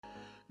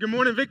Good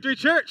morning, Victory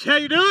Church. How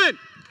you doing?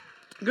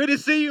 Good to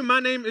see you. My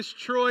name is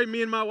Troy.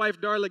 Me and my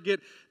wife, Darla, get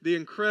the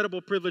incredible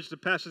privilege to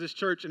pastor this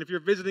church. And if you're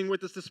visiting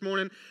with us this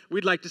morning,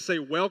 we'd like to say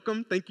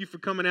welcome. Thank you for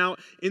coming out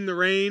in the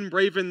rain,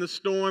 braving the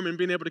storm, and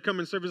being able to come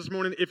and service this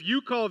morning. If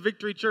you call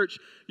Victory Church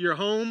your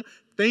home,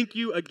 thank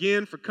you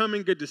again for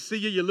coming. Good to see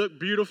you. You look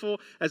beautiful.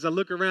 As I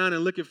look around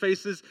and look at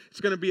faces, it's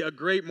going to be a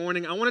great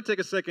morning. I want to take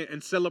a second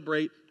and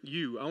celebrate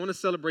you. I want to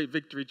celebrate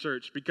Victory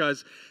Church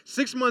because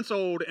 6 months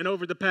old and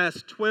over the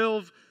past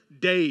 12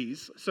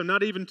 days, so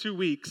not even 2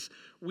 weeks,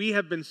 we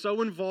have been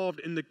so involved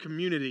in the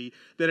community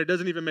that it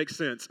doesn't even make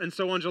sense. And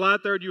so on July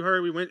 3rd, you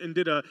heard we went and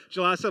did a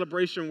July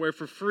celebration where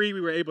for free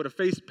we were able to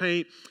face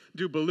paint,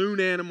 do balloon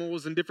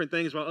animals and different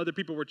things while other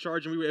people were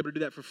charging. We were able to do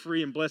that for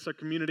free and bless our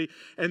community.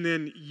 And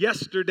then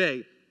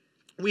yesterday,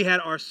 we had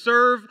our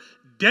Serve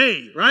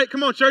Day, right?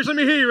 Come on, church, let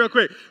me hear you real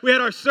quick. We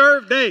had our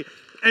Serve Day.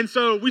 And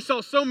so we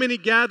saw so many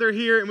gather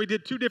here, and we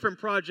did 2 different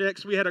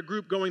projects. We had a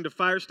group going to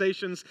fire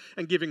stations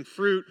and giving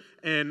fruit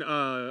and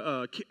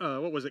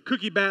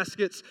cookie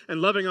baskets and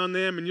loving on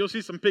them. And you'll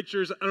see some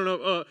pictures. I don't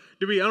know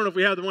if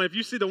we have the one. If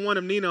you see the one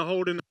of Nina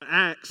holding an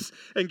axe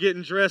and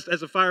getting dressed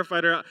as a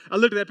firefighter, I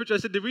looked at that picture. I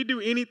said, did we do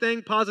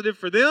anything positive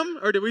for them,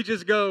 or did we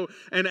just go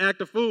and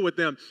act a fool with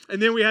them? And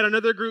then we had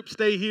another group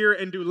stay here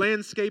and do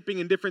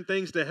landscaping and different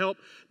things to help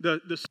the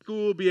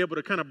school be able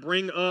to kind of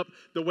bring up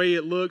the way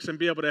it looks and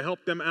be able to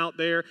help them out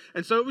there.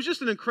 And so it was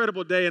just an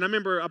incredible day. And I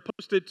remember I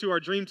posted to our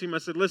dream team, I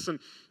said, listen,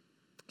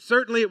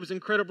 certainly it was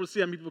incredible to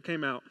see how many people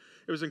came out.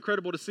 It was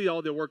incredible to see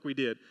all the work we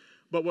did.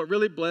 But what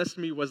really blessed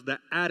me was the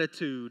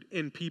attitude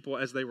in people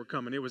as they were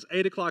coming. It was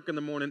 8 o'clock in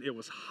the morning. It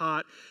was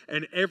hot,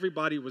 and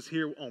everybody was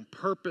here on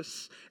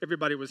purpose.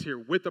 Everybody was here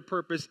with a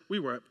purpose. We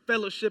were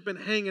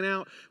fellowshipping, hanging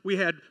out. We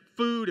had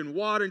food and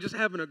water and just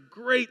having a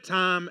great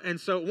time. And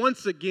so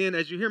once again,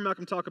 as you hear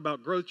Malcolm talk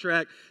about Growth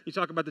Track, you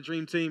talk about the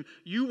Dream Team,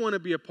 you want to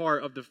be a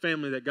part of the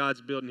family that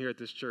God's building here at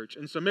this church.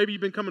 And so maybe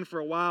you've been coming for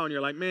a while and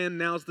you're like, man,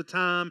 now's the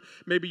time.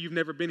 Maybe you've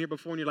never been here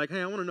before and you're like,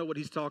 hey, I want to know what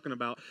he's talking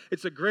about.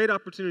 It's a great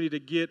opportunity to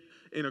get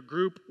in a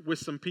group with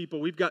some people.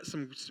 We've got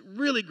some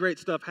really great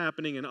stuff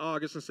happening in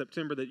August and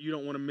September that you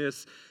don't want to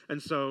miss.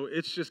 And so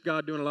it's just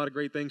God doing a lot of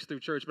great things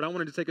through church. But I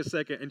wanted to take a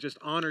second and just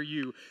honor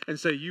you and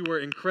say you were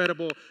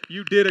incredible.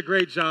 You did a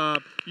great job.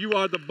 You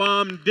are the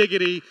bomb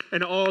diggity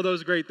and all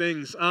those great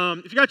things.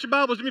 If you got your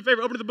Bibles, do me a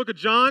favor, open to the book of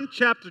John,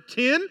 chapter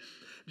 10.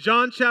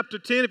 John chapter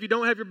 10. If you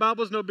don't have your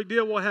Bibles, no big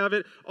deal. We'll have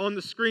it on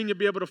the screen. You'll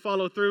be able to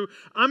follow through.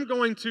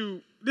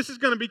 This is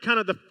going to be kind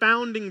of the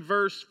founding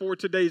verse for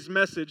today's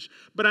message,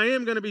 but I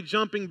am going to be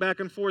jumping back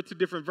and forth to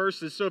different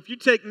verses. So if you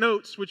take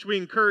notes, which we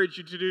encourage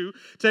you to do,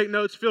 take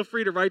notes, feel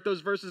free to write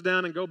those verses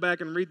down and go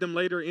back and read them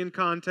later in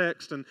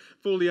context and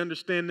fully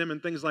understand them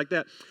and things like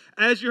that.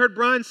 As you heard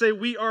Brian say,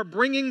 we are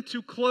bringing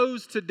to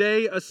close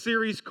today a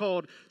series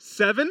called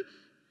 7,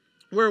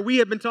 where we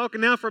have been talking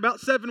now for about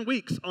 7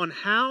 weeks on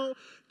how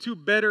to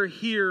better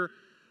hear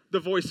the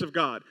voice of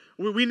God.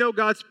 We know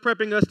God's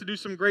prepping us to do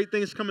some great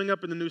things coming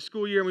up in the new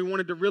school year, and we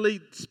wanted to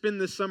really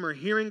spend this summer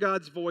hearing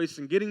God's voice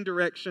and getting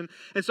direction.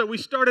 And so we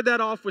started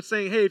that off with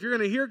saying, hey, if you're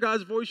going to hear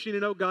God's voice, you need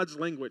to know God's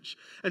language.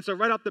 And so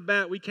right off the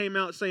bat, we came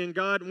out saying,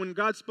 when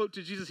God spoke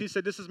to Jesus, he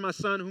said, this is my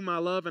son whom I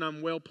love, and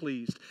I'm well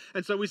pleased.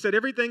 And so we said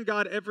everything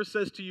God ever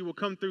says to you will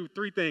come through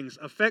 3 things: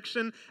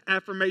 affection,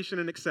 affirmation,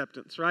 and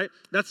acceptance, right?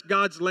 That's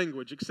God's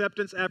language: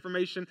 acceptance,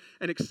 affirmation,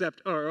 and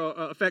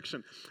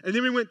affection. And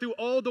then we went through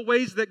all the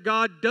ways that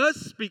God does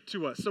speak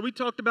to us. So we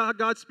talked about how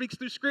God speaks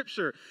through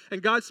Scripture,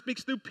 and God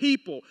speaks through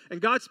people,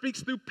 and God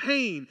speaks through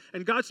pain,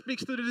 and God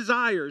speaks through the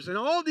desires, and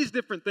all these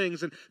different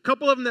things. And a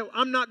couple of them that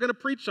I'm not going to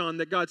preach on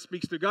that God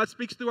speaks through. God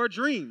speaks through our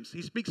dreams.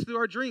 He speaks through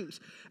our dreams.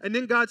 And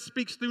then God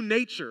speaks through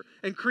nature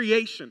and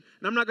creation.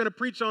 And I'm not going to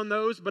preach on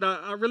those, but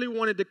I really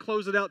wanted to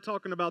close it out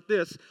talking about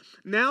this.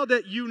 Now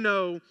that you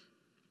know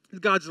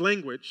God's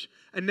language,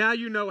 and now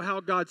you know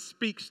how God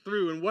speaks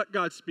through and what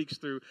God speaks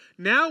through,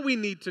 now we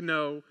need to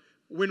know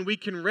when we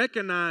can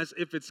recognize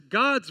if it's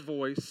God's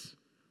voice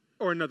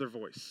or another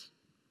voice,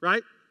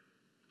 right?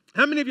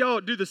 How many of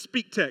y'all do the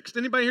speak text?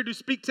 Anybody here do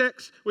speak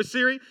text with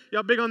Siri?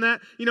 Y'all big on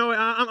that? You know,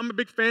 I'm a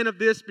big fan of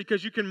this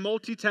because you can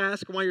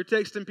multitask while you're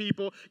texting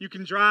people. You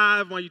can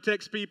drive while you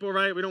text people,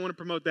 right? We don't want to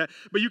promote that.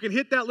 But you can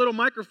hit that little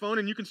microphone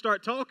and you can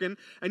start talking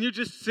and you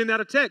just send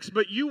out a text.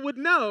 But you would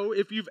know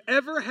if you've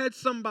ever had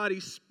somebody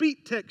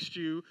speak text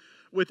you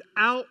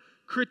without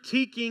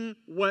critiquing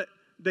what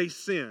they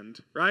send,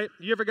 right?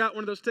 You ever got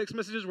one of those text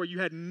messages where you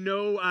had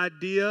no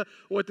idea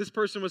what this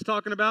person was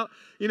talking about?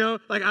 You know,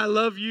 like, I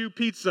love you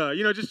pizza,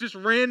 you know, just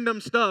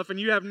random stuff, and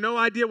you have no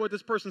idea what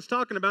this person's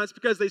talking about. It's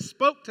because they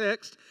spoke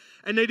text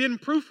and they didn't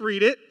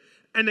proofread it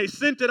and they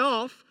sent it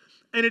off,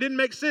 and it didn't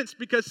make sense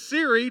because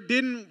Siri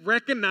didn't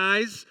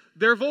recognize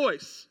their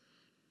voice.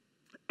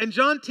 And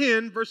John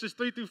 10 verses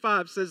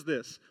 3-5 says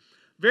this,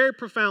 very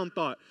profound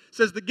thought. It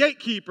says, the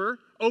gatekeeper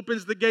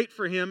opens the gate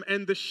for him,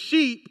 and the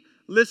sheep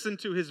listen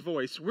to his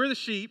voice. We're the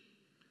sheep.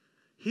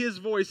 His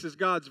voice is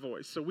God's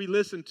voice. So we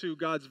listen to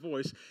God's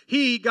voice.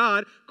 He,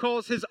 God,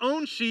 calls his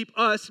own sheep,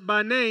 us,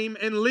 by name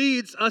and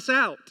leads us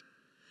out.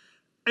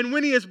 And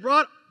when he has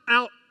brought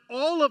out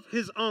all all of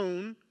his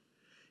own,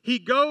 he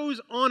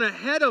goes on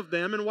ahead of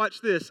them, and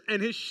watch this,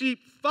 and his sheep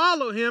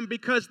follow him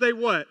because they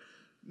what?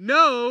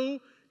 Know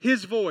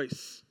his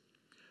voice.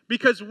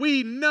 Because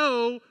we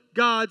know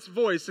God's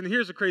voice. And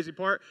here's the crazy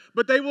part,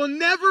 but they will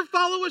never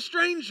follow a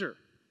stranger.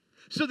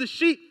 So the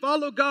sheep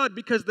follow God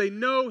because they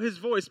know his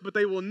voice, but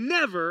they will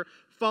never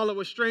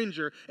follow a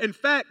stranger. In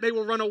fact, they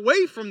will run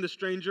away from the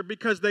stranger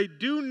because they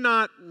do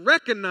not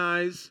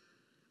recognize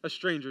a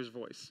stranger's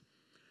voice.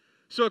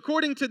 So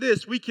according to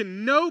this, we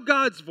can know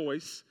God's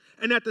voice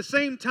and at the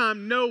same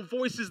time know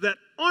voices that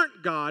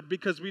aren't God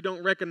because we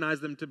don't recognize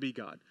them to be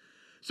God.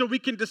 So we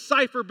can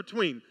decipher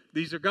between,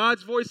 these are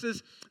God's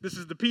voices, this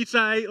is the pizza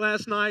I ate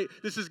last night,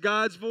 this is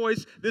God's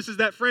voice, this is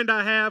that friend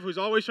I have who's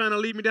always trying to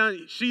lead me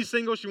down, she's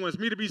single, she wants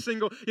me to be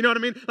single, you know what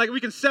I mean? Like we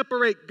can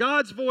separate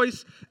God's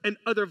voice and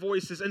other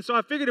voices. And so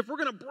I figured if we're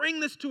going to bring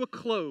this to a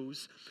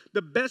close,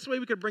 the best way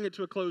we could bring it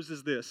to a close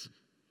is this,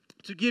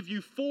 to give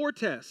you four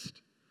tests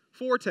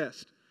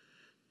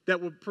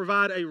that will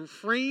provide a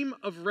frame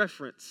of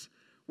reference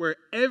where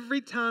every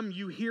time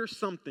you hear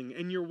something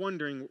and you're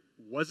wondering,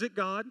 was it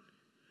God?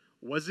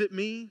 Was it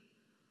me?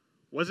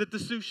 Was it the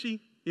sushi?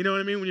 You know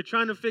what I mean? When you're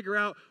trying to figure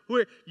out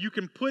who, you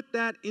can put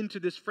that into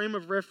this frame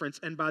of reference,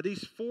 and by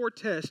these four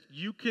tests,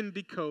 you can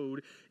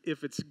decode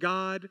if it's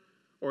God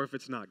or if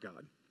it's not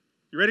God.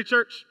 You ready,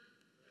 church?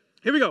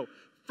 Here we go.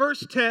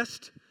 First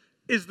test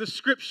is the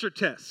scripture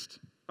test,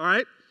 all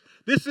right?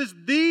 This is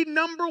the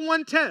number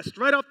one test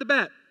right off the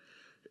bat.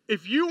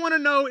 If you want to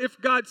know if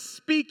God's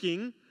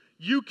speaking,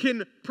 you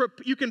can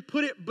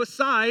put it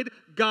beside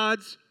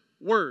God's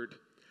word.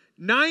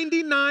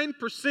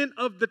 99%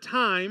 of the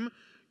time,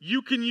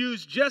 you can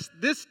use just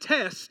this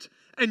test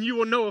and you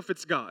will know if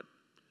it's God.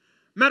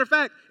 Matter of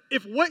fact,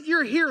 if what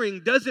you're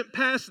hearing doesn't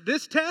pass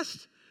this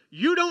test,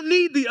 you don't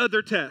need the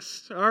other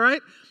test, all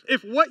right?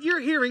 If what you're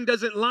hearing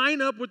doesn't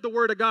line up with the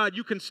Word of God,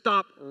 you can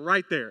stop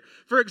right there.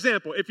 For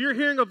example, if you're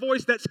hearing a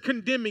voice that's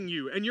condemning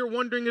you and you're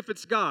wondering if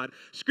it's God,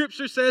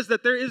 Scripture says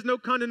that there is no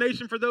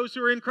condemnation for those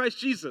who are in Christ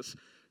Jesus.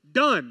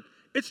 Done.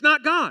 It's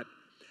not God.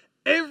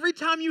 Every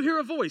time you hear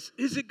a voice,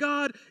 is it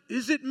God?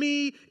 Is it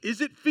me?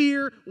 Is it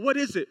fear? What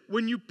is it?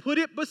 When you put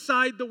it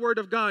beside the Word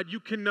of God, you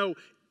can know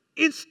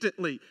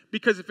instantly,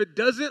 because if it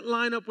doesn't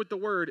line up with the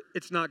Word,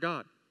 it's not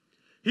God.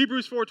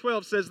 Hebrews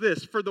 4:12 says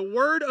this, "For the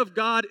Word of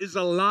God is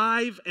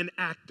alive and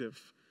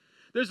active."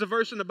 There's a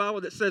verse in the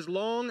Bible that says,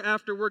 long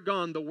after we're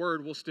gone, the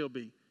Word will still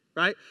be,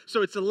 right?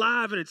 So it's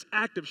alive and it's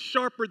active,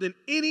 sharper than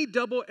any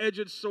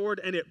double-edged sword,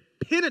 and it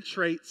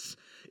penetrates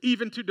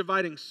even to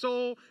dividing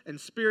soul and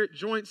spirit,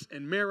 joints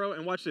and marrow.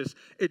 And watch this.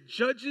 It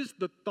judges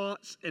the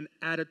thoughts and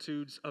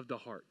attitudes of the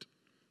heart.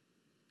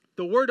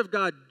 The Word of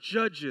God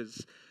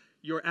judges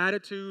your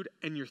attitude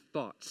and your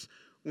thoughts.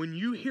 When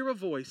you hear a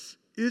voice,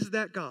 is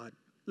that God?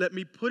 Let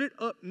me put it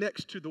up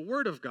next to the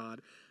Word of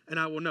God, and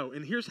I will know.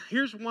 And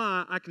here's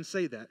why I can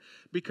say that.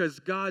 Because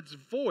God's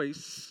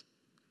voice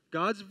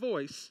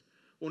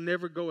will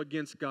never go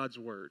against God's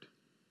Word.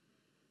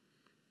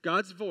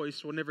 God's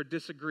voice will never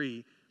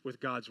disagree with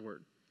God's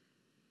Word.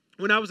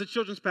 When I was a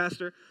children's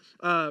pastor,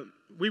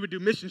 we would do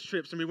missions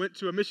trips, and we went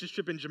to a missions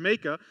trip in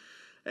Jamaica.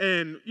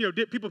 And,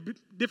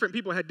 different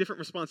people had different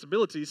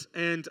responsibilities.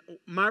 And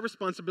my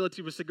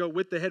responsibility was to go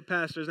with the head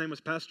pastor. His name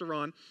was Pastor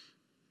Ron.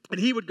 And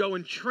he would go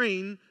and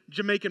train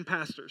Jamaican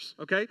pastors,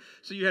 okay?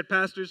 So you had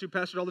pastors who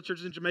pastored all the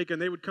churches in Jamaica,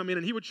 and they would come in,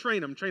 and he would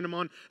train them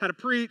on how to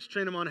preach,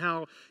 train them on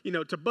how,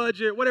 to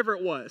budget, whatever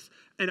it was.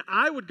 And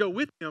I would go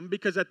with him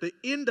because at the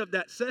end of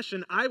that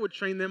session, I would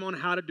train them on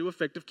how to do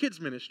effective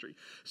kids ministry.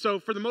 So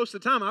for the most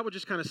of the time, I would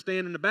just kind of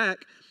stand in the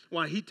back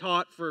while he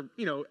taught for,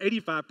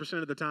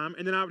 85% of the time,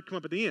 and then I would come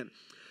up at the end.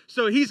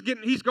 So he's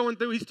going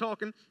through, he's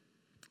talking,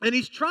 and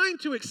he's trying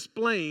to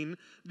explain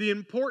the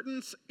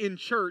importance in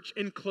church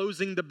in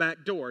closing the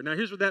back door. Now,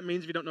 here's what that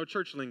means if you don't know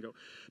church lingo.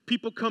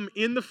 People come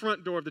in the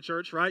front door of the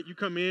church, right? You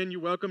come in, you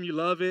welcome, you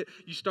love it.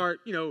 You start,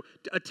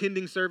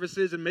 attending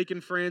services and making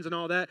friends and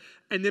all that.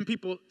 And then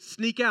people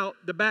sneak out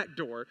the back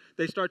door.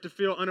 They start to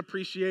feel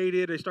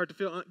unappreciated. They start to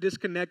feel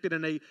disconnected,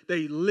 and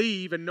they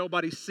leave, and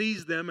nobody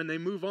sees them, and they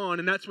move on.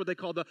 And that's what they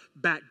call the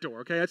back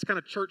door, okay? That's kind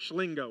of church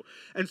lingo.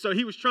 And so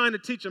he was trying to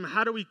teach them,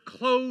 how do we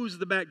close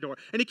the back door?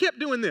 And he kept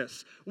doing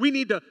this. We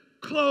need to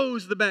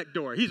close the back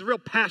door. He's a real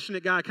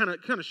passionate guy, kind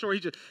of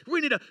short.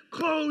 We need to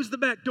close the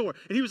back door.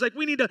 And he was like,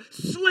 we need to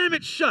slam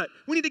it shut.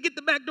 We need to get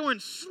the back door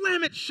and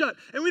slam it shut.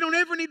 And we don't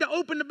ever need to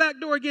open the back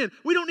door again.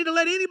 We don't need to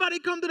let anybody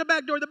come to the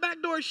back door. The back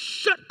door is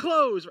shut,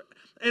 close.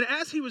 And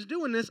as he was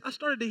doing this, I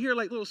started to hear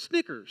like little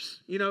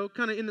snickers,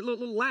 kind of in the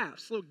little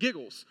laughs, little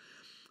giggles.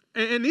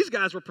 And these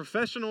guys were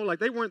professional. Like,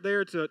 they weren't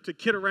there to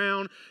kid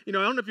around. I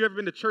don't know if you've ever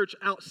been to church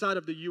outside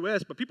of the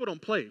U.S., but people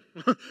don't play.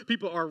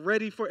 People are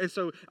ready for it. And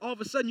so all of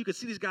a sudden, you could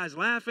see these guys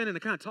laughing and they're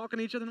kind of talking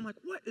to each other. And I'm like,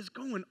 what is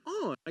going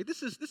on? Like,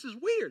 this is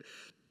weird.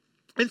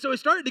 And so it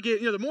started to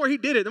get, the more he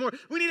did it, the more,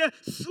 we need to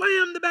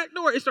slam the back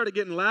door. It started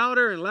getting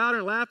louder and louder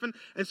and laughing.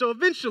 And so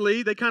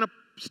eventually, they kind of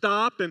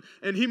stopped, and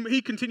he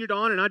continued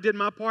on, and I did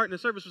my part, and the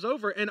service was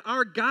over. And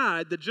our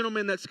guide, the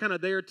gentleman that's kind of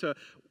there to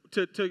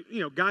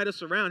to guide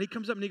us around, he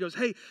comes up and he goes,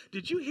 hey,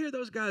 did you hear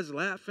those guys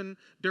laughing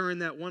during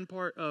that one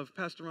part of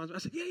Pastor Ron's? I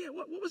said, yeah,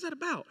 what was that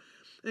about?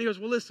 And he goes,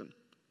 well, listen.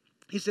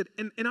 He said,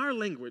 in our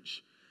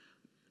language,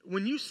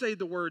 when you say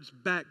the words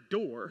back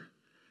door,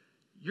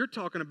 you're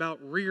talking about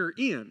rear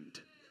end.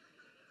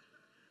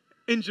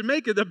 In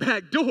Jamaica, the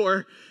back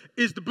door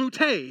is the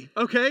bootay,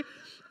 okay?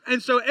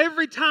 And so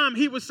every time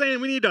he was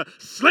saying we need to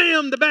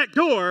slam the back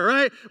door,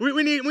 right?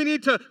 We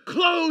need to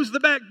close the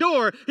back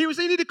door. He was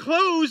saying you need to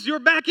close your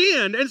back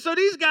end. And so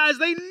these guys,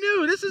 they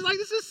knew this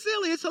is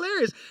silly. It's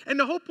hilarious. And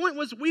the whole point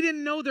was we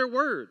didn't know their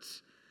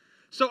words.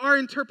 So our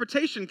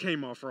interpretation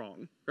came off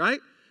wrong, right?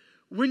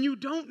 When you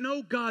don't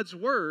know God's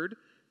word,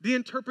 the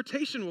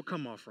interpretation will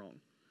come off wrong.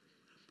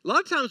 A lot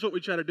of times what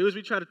we try to do is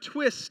we try to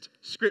twist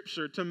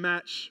Scripture to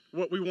match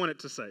what we want it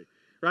to say,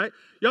 right?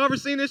 Y'all ever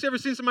seen this? You ever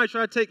seen somebody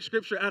try to take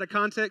Scripture out of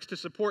context to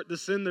support the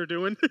sin they're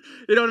doing?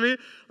 You know what I mean?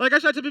 Like I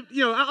try to,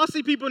 I'll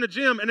see people in the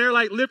gym and they're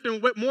like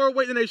lifting more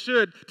weight than they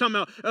should, talking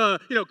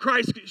about,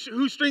 Christ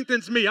who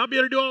strengthens me. I'll be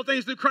able to do all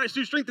things through Christ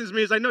who strengthens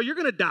me. It's like, no, you're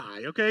going to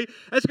die, okay?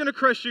 That's going to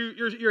crush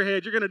your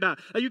head. You're going to die.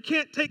 Like, you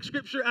can't take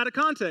Scripture out of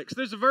context.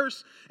 There's a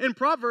verse in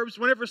Proverbs,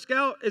 whenever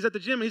Scout is at the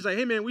gym and he's like,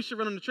 hey, man, we should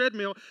run on the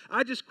treadmill.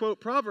 I just quote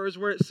Proverbs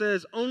where it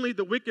says, only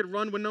the wicked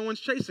run when no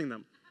one's chasing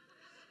them.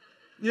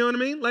 You know what I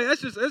mean? Like,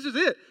 that's just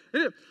it.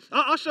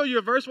 I'll show you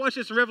a verse. Watch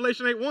this in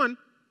Revelation 8:1.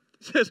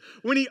 It says,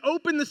 when he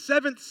opened the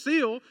seventh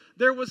seal,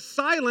 there was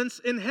silence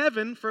in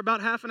heaven for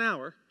about half an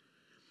hour.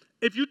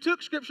 If you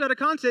took Scripture out of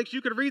context,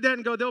 you could read that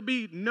and go, there'll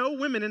be no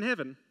women in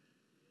heaven.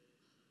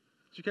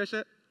 Did you catch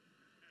that?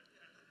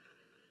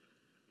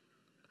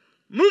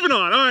 Moving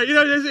on. All right,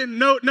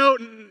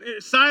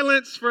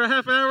 silence for a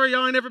half hour.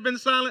 Y'all ain't never been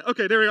silent?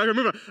 Okay, there we go. Okay,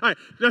 move on. All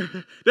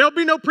right, there'll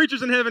be no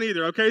preachers in heaven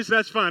either, okay? So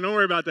that's fine. Don't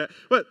worry about that.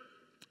 But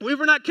if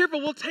we're not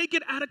careful, we'll take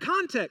it out of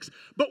context.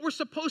 But we're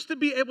supposed to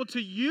be able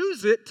to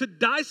use it to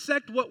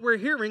dissect what we're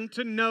hearing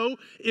to know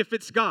if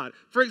it's God.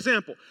 For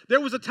example,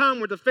 there was a time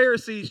where the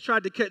Pharisees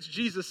tried to catch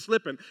Jesus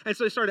slipping. And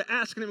so they started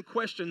asking him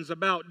questions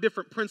about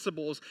different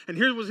principles. And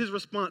here was his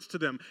response to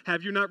them.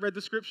 Have you not read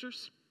the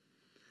Scriptures?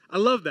 I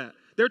love that.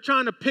 They're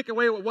trying to pick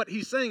away at what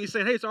he's saying. He's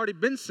saying, hey, it's already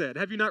been said.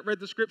 Have you not read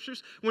the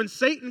Scriptures? When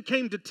Satan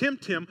came to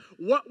tempt him,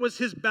 what was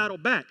his battle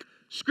back?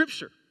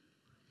 Scripture.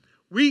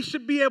 We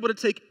should be able to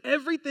take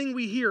everything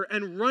we hear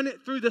and run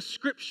it through the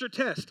Scripture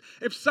test.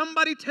 If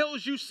somebody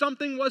tells you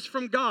something was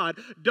from God,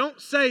 don't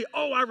say,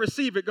 oh, I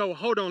receive it. Go,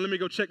 hold on, let me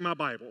go check my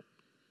Bible.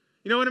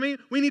 You know what I mean?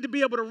 We need to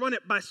be able to run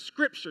it by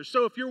Scripture.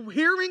 So if you're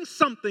hearing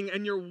something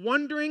and you're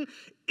wondering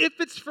if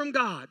it's from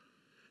God,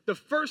 the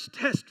first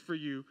test for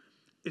you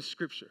is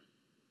Scripture.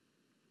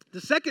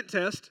 The second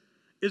test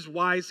is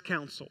wise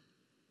counsel.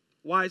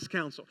 Wise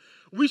counsel.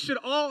 We should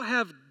all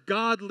have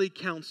godly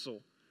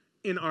counsel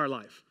in our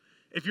life.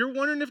 If you're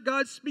wondering if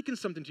God's speaking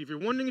something to you, if you're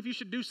wondering if you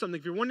should do something,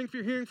 if you're wondering if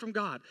you're hearing from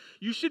God,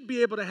 you should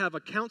be able to have a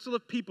council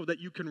of people that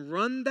you can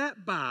run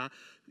that by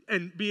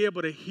and be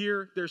able to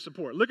hear their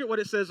support. Look at what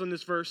it says on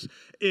this verse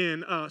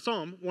in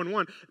Psalm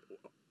 1:1.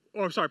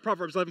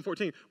 Proverbs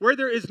 11:14. Where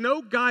there is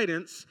no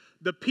guidance,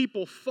 the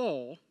people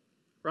fall,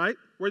 right?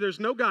 Where there's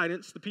no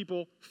guidance, the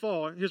people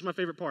fall. Here's my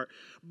favorite part.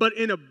 But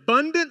in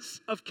abundance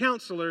of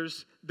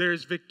counselors, there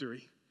is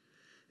victory.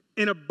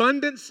 In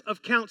abundance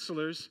of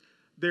counselors,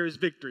 there is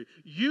victory.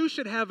 You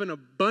should have an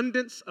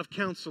abundance of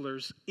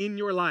counselors in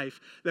your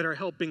life that are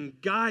helping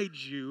guide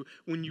you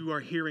when you are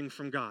hearing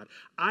from God.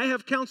 I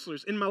have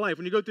counselors in my life.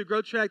 When you go through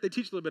Growth Track, they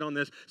teach a little bit on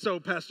this. So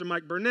Pastor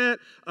Mike Burnett,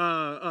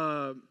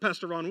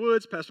 Pastor Ron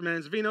Woods, Pastor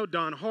Manon Zavino,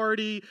 Don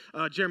Hardy,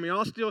 Jeremy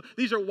Ostiel.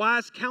 These are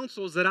wise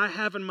counsels that I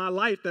have in my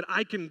life that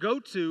I can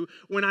go to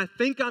when I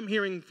think I'm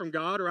hearing from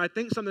God or I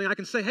think something. I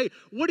can say, hey,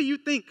 what do you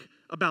think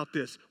about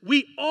this?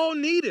 We all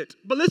need it.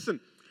 But listen,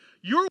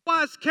 your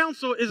wise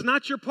counsel is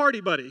not your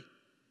party buddy,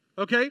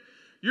 okay?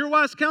 Your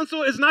wise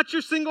counsel is not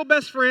your single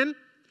best friend.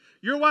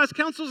 Your wise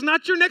counsel is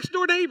not your next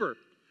door neighbor.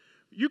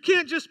 You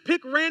can't just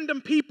pick random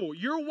people.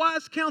 Your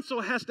wise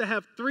counsel has to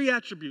have three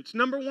attributes.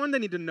 Number one, they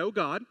need to know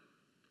God.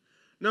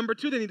 Number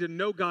two, they need to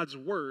know God's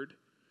word.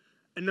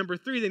 And number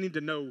three, they need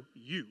to know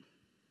you.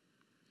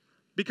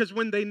 Because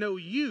when they know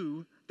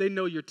you, they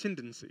know your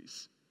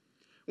tendencies.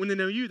 When they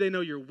know you, they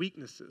know your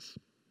weaknesses.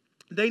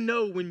 They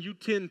know when you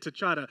tend to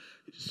try to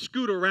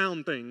scoot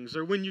around things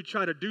or when you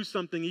try to do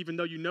something even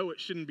though you know it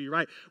shouldn't be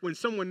right. When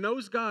someone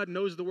knows God,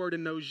 knows the word,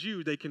 and knows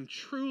you, they can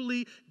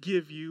truly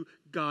give you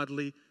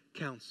godly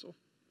counsel.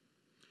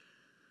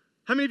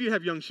 How many of you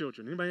have young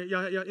children? Anybody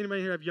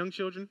here have young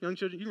children? Young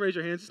children? You can raise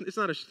your hands. It's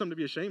not something to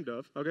be ashamed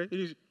of, okay?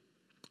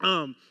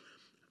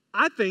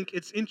 I think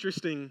it's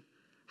interesting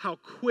how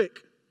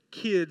quick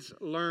kids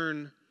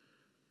learn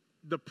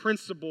the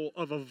principle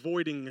of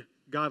avoiding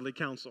godly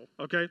counsel,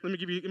 okay? Let me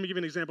give you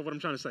an example of what I'm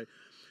trying to say.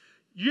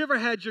 You ever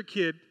had your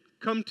kid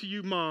come to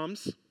you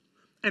moms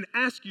and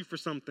ask you for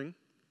something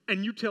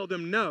and you tell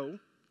them no,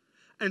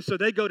 and so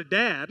they go to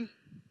dad,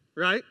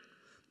 right,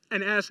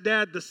 and ask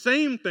dad the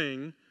same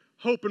thing,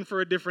 hoping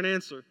for a different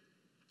answer.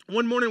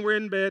 One morning we're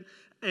in bed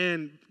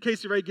And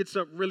Casey Ray gets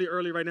up really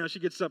early right now. She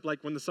gets up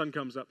like when the sun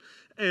comes up.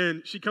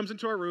 And she comes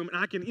into our room, and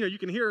I can, you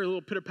can hear a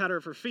little pitter-patter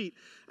of her feet.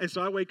 And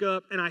so I wake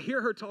up, and I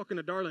hear her talking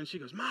to Darla, and she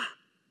goes, Mom,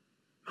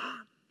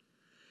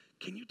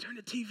 can you turn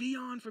the TV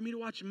on for me to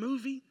watch a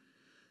movie?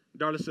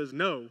 Darla says,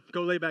 no,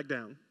 go lay back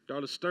down.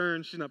 Darla's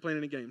stern. She's not playing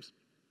any games.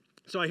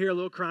 So I hear a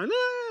little crying,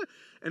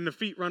 and the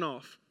feet run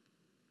off.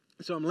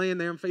 So I'm laying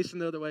there. I'm facing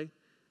the other way.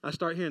 I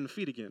start hearing the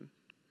feet again.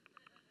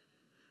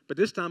 But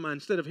this time,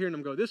 instead of hearing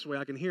them go this way,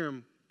 I can hear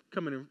them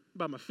coming in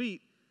by my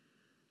feet,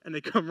 and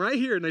they come right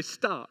here, and they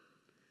stop.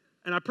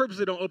 And I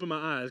purposely don't open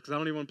my eyes because I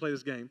don't even want to play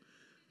this game.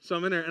 So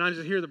I'm in there, and I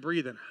just hear the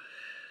breathing.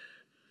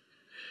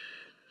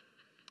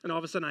 And all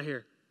of a sudden, I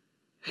hear,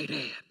 hey,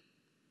 Dad.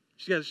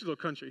 She's a little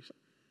country.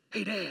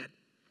 Hey, Dad.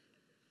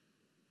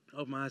 I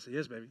open my eyes and say,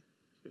 yes, baby.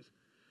 She goes,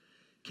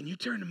 can you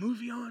turn the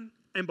movie on?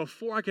 And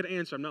before I could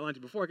answer, I'm not lying to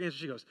you, before I could answer,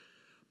 she goes,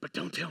 but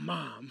don't tell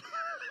Mom.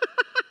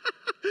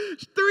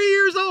 She's 3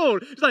 years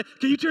old. She's like,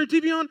 can you turn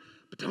the TV on?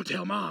 But don't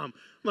tell Mom.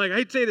 I'm like, I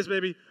hate to say this,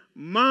 baby.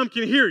 Mom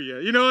can hear you.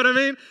 You know what I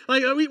mean?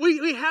 Like,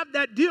 we have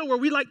that deal where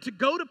we like to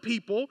go to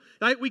people.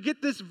 Right? We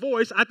get this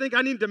voice. I think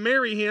I need to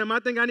marry him. I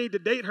think I need to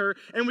date her.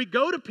 And we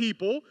go to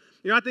people.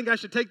 I think I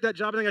should take that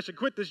job. I think I should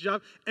quit this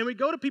job. And we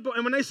go to people.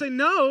 And when they say,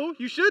 no,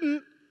 you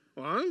shouldn't.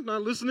 Well, I'm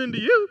not listening to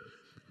you.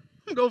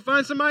 I'm going to go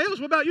find somebody else.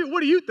 What about you?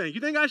 What do you think?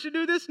 You think I should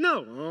do this?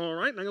 No. All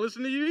right. Not going to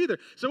listen to you either.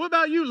 So what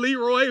about you,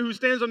 Leroy, who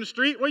stands on the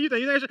street? What do you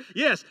think? You think I should?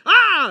 Yes.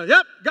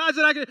 Yep. God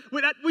said I could.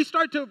 We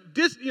start to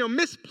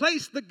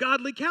misplace the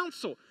godly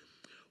counsel.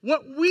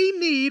 What we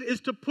need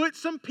is to put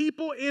some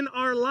people in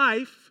our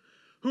life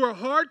who are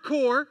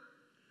hardcore,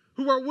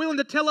 who are willing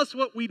to tell us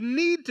what we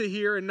need to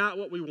hear and not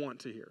what we want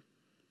to hear.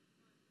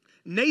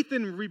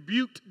 Nathan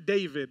rebuked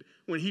David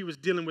when he was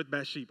dealing with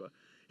Bathsheba.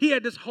 He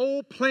had this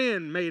whole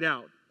plan made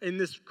out in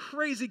this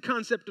crazy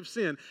concept of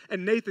sin,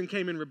 and Nathan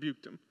came and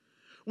rebuked him.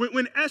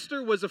 When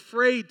Esther was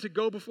afraid to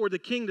go before the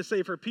king to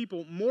save her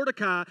people,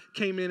 Mordecai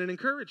came in and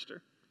encouraged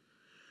her.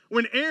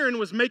 When Aaron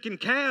was making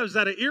calves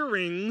out of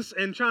earrings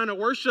and trying to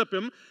worship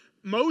him,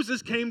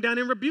 Moses came down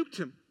and rebuked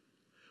him.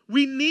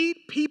 We need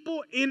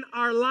people in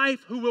our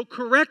life who will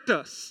correct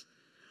us.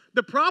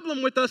 The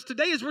problem with us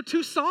today is we're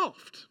too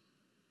soft,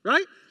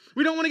 right?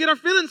 We don't want to get our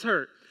feelings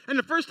hurt. And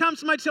the first time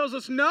somebody tells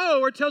us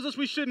no or tells us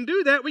we shouldn't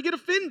do that, we get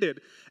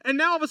offended. And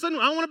now all of a sudden,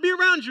 I don't want to be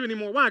around you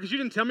anymore. Why? Because you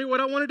didn't tell me what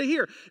I wanted to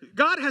hear.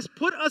 God has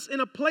put us in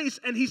a place,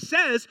 and he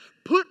says,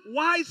 put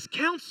wise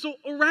counsel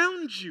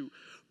around you.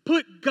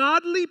 Put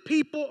godly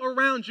people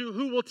around you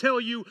who will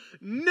tell you,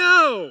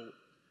 no,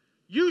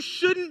 you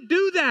shouldn't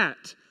do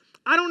that.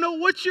 I don't know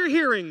what you're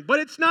hearing, but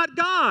it's not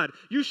God.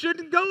 You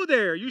shouldn't go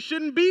there. You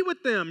shouldn't be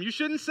with them. You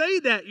shouldn't say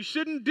that. You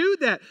shouldn't do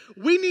that.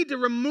 We need to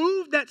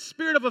remove that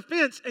spirit of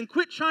offense and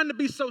quit trying to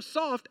be so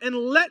soft and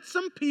let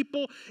some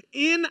people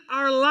in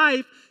our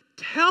life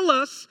tell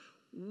us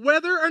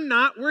whether or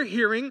not we're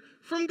hearing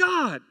from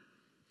God.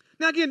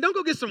 Now, again, don't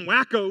go get some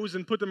wackos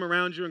and put them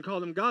around you and call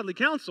them godly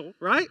counsel,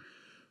 right?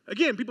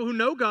 Again, people who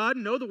know God,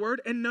 know the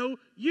Word, and know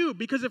you.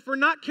 Because if we're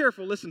not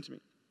careful, listen to me,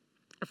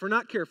 if we're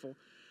not careful,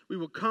 we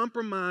will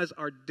compromise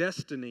our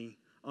destiny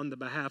on the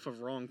behalf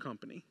of wrong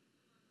company.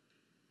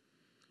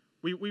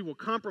 We will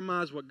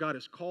compromise what God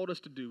has called us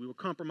to do. We will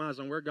compromise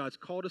on where God's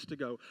called us to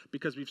go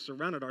because we've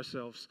surrounded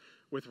ourselves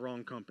with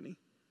wrong company.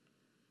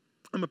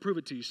 I'm going to prove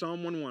it to you.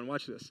 Psalm 1:1,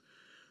 watch this.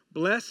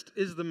 Blessed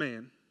is the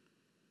man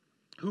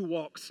who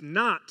walks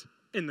not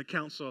in the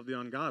counsel of the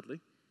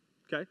ungodly,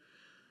 okay,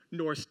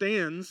 nor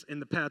stands in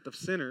the path of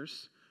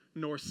sinners,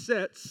 nor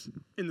sits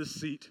in the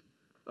seat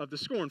of the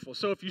scornful.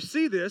 So if you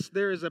see this,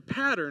 there is a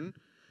pattern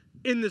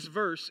in this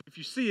verse. If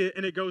you see it,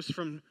 and it goes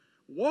from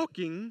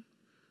walking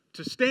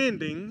to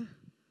standing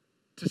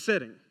to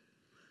sitting.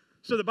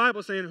 So the Bible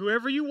is saying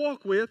whoever you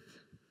walk with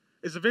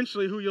is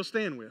eventually who you'll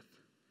stand with.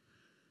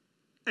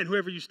 And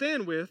whoever you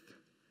stand with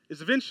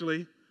is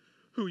eventually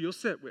who you'll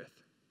sit with.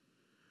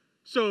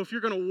 So if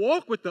you're going to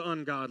walk with the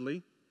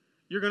ungodly,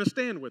 you're going to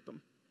stand with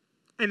them.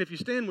 And if you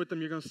stand with them,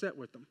 you're going to sit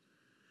with them.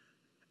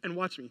 And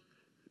watch me.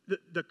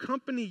 The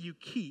company you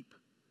keep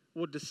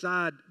will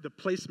decide the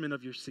placement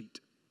of your seat.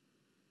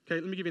 Okay,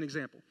 let me give you an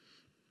example.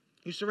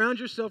 You surround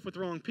yourself with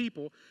wrong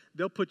people,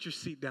 they'll put your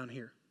seat down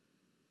here.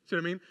 See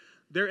what I mean?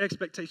 Their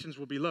expectations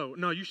will be low.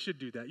 No, you should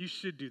do that. You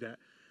should do that.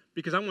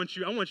 Because I want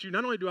you,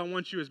 not only do I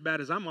want you as bad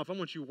as I'm off, I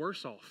want you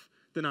worse off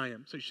than I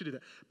am. So you should do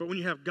that. But when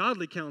you have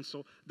godly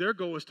counsel, their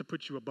goal is to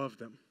put you above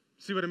them.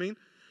 See what I mean?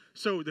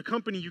 So the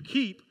company you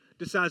keep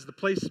decides the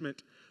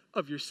placement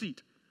of your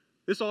seat.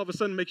 This all of a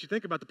sudden makes you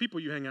think about the people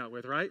you hang out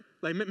with, right?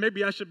 Like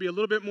maybe I should be a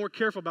little bit more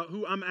careful about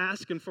who I'm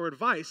asking for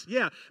advice.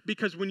 Yeah,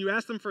 because when you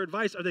ask them for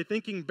advice, are they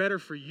thinking better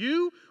for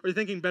you or are they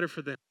thinking better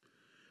for them?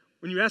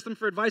 When you ask them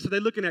for advice, are they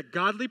looking at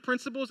godly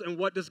principles and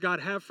what does God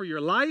have for your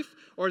life?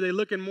 Or are they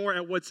looking more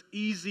at what's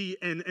easy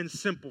and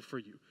simple for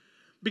you?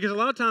 Because a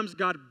lot of times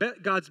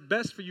God's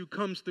best for you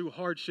comes through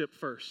hardship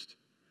first.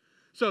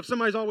 So if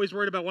somebody's always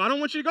worried about, well, I don't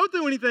want you to go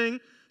through anything,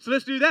 so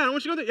let's do that. I don't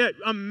want you to go through. Yeah,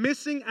 I'm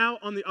missing out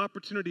on the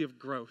opportunity of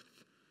growth.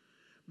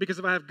 Because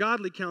if I have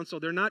godly counsel,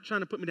 they're not trying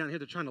to put me down here,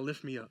 they're trying to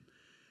lift me up.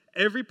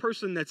 Every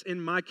person that's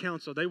in my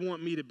counsel, they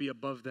want me to be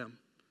above them.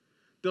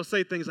 They'll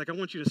say things like, I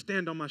want you to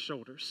stand on my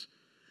shoulders.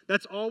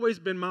 That's always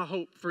been my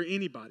hope for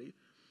anybody.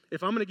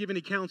 If I'm going to give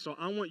any counsel,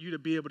 I want you to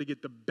be able to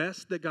get the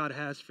best that God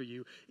has for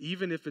you,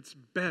 even if it's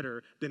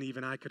better than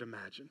even I could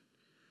imagine.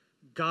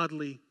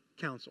 Godly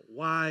counsel,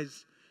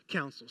 wise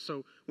counsel.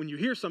 So when you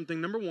hear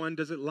something, number one,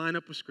 does it line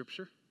up with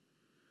Scripture?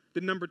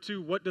 Then number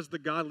two, what does the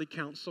godly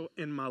counsel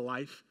in my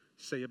life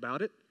say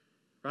about it?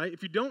 Right?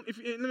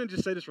 Let me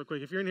just say this real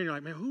quick. If you're in here and you're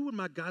like, man, who would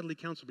my godly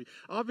counsel be?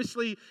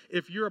 Obviously,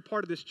 if you're a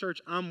part of this church,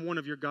 I'm one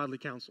of your godly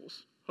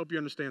counsels. Hope you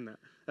understand that.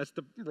 That's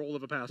the role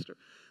of a pastor.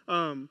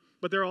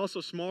 But there are also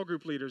small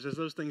group leaders as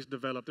those things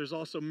develop. There's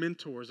also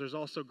mentors. There's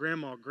also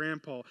grandma,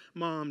 grandpa,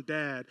 mom,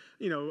 dad,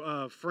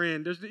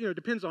 friend. It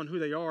depends on who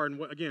they are.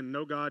 And again,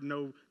 know God,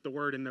 know the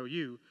word, and know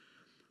you.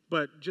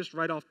 But just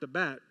right off the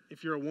bat,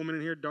 if you're a woman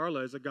in here,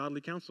 Darla is a godly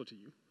counsel to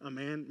you. A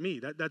man, me.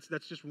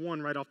 That's just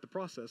one right off the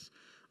process.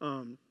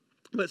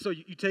 But so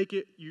you take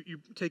it, you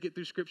take it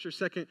through Scripture.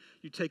 Second,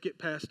 you take it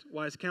past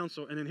wise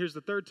counsel. And then here's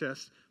the third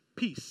test,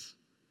 peace.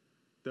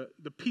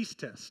 The peace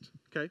test,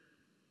 okay?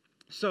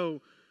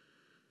 So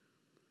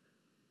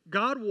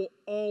God will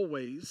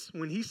always,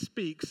 when he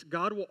speaks,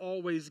 God will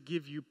always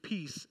give you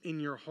peace in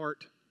your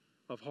heart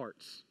of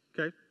hearts,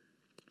 okay?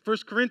 1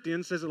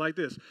 Corinthians says it like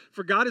this,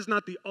 for God is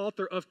not the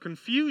author of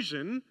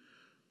confusion,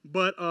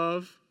 but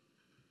of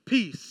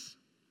peace.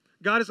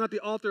 God is not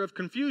the author of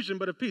confusion,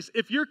 but of peace.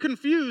 If you're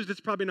confused,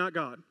 it's probably not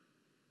God.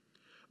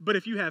 But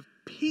if you have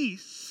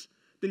peace,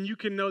 then you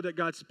can know that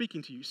God's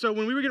speaking to you. So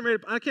when we were getting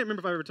ready, I can't remember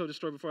if I ever told this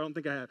story before. I don't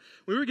think I have.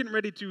 When we were getting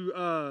ready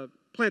to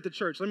plant the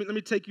church, let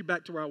me take you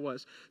back to where I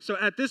was. So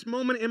at this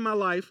moment in my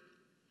life,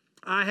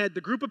 I had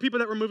the group of people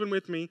that were moving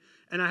with me,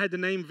 and I had the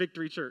name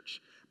Victory Church.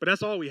 But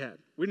that's all we had.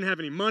 We didn't have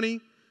any money.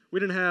 We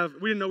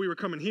didn't know we were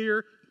coming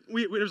here.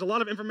 There was a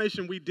lot of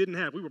information we didn't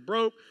have. We were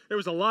broke. There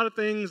was a lot of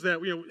things that,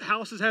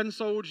 houses hadn't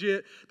sold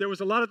yet. There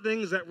was a lot of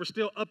things that were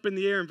still up in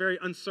the air and very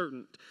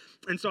uncertain.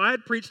 And so I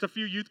had preached a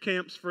few youth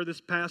camps for this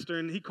pastor,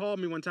 and he called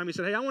me one time. He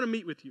said, hey, I want to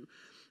meet with you.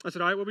 I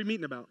said, all right, what are we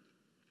meeting about?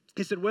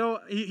 He said, well,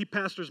 he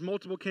pastors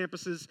multiple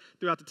campuses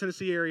throughout the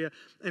Tennessee area,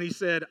 and he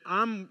said,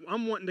 I'm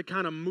wanting to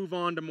kind of move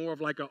on to more of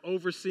like an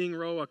overseeing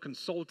role, a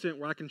consultant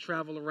where I can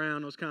travel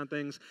around, those kind of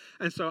things.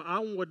 And so I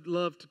would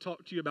love to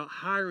talk to you about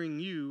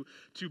hiring you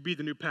to be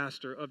the new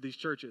pastor of these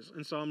churches.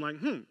 And so I'm like,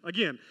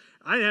 again,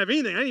 I didn't have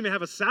anything. I didn't even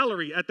have a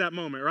salary at that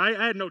moment, right?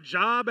 I had no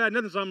job. I had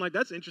nothing. So I'm like,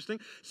 that's interesting.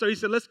 So he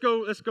said, let's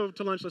go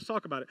to lunch. Let's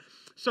talk about it.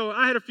 So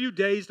I had a few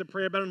days to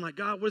pray about it. I'm like,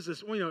 God, what is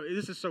this?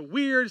 This is so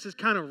weird. This is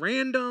kind of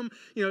random.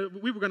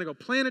 We were going to go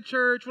plant a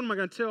church. What am I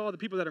going to tell all the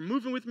people that are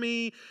moving with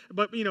me?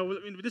 But,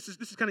 this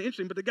is kind of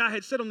interesting. But the guy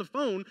had said on the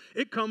phone,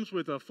 it comes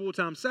with a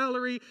full-time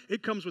salary.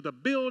 It comes with a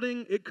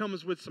building. It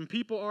comes with some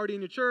people already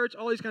in your church,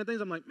 all these kind of things.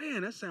 I'm like,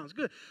 man, that sounds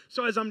good.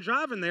 So as I'm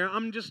driving there,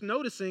 I'm just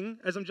noticing,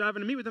 as I'm driving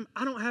to meet with him,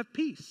 I don't have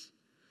peace.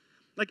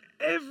 Like,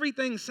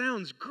 everything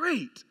sounds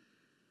great,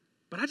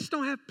 but I just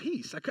don't have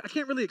peace. I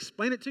can't really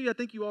explain it to you. I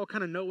think you all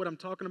kind of know what I'm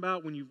talking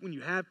about when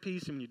you have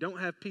peace and when you don't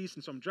have peace.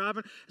 And so I'm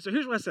driving. So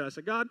here's what I said. I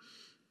said, God,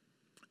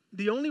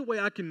 the only way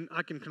I can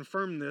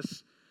confirm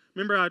this,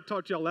 remember I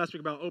talked to y'all last week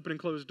about open and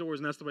closed doors,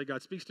 and that's the way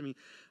God speaks to me.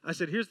 I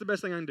said, here's the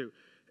best thing I can do.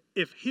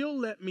 If he'll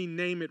let me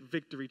name it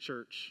Victory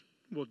Church,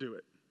 we'll do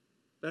it.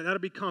 That'll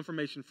be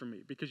confirmation for me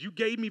because you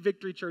gave me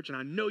Victory Church and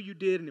I know you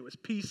did and it was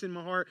peace in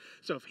my heart.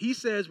 So if he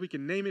says we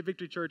can name it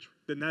Victory Church,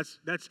 then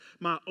that's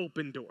my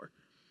open door.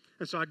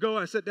 And so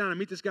I sit down, I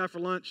meet this guy for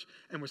lunch,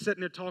 and we're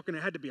sitting there talking.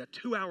 It had to be a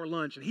 2-hour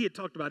lunch, and he had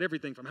talked about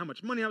everything from how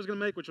much money I was going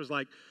to make, which was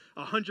like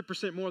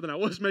 100% more than I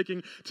was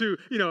making, to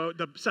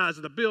the size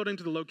of the building,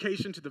 to the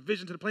location, to the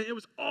vision, to the plan. It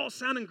was all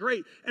sounding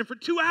great. And for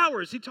 2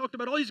 hours, he talked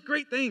about all these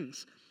great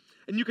things.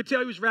 And you could tell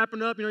he was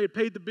wrapping up. He had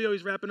paid the bill.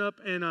 He's wrapping up,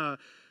 and I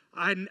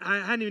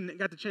hadn't even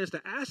got the chance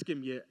to ask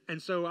him yet.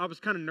 And so I was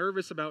kind of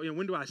nervous about,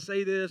 when do I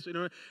say this, And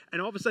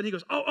all of a sudden he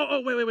goes,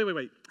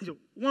 wait. He said,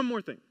 one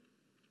more thing.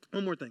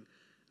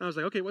 And I was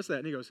like, okay, what's that?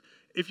 And he goes,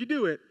 if you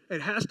do it,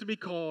 it has to be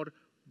called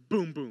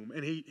Boom Boom,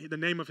 and the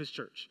name of his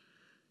church.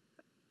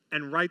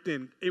 And right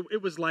then,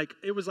 it was like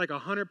a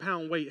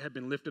 100-pound weight had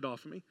been lifted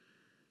off of me.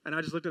 And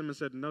I just looked at him and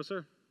said, no,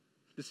 sir,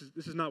 this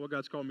is not what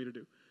God's called me to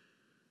do.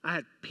 I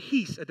had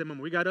peace at that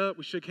moment. We got up,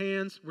 we shook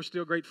hands, we're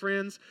still great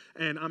friends,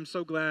 and I'm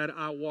so glad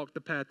I walked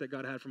the path that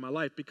God had for my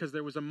life because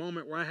there was a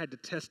moment where I had to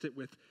test it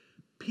with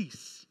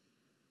peace.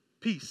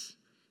 Peace.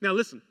 Now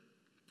listen,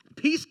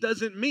 peace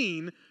doesn't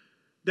mean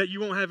that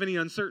you won't have any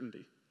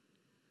uncertainty.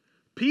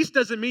 Peace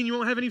doesn't mean you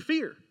won't have any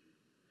fear.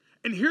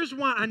 And here's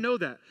why I know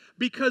that.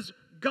 Because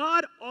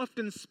God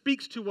often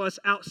speaks to us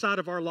outside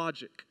of our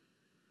logic.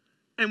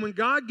 And when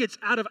God gets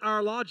out of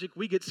our logic,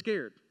 we get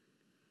scared.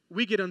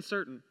 We get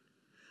uncertain.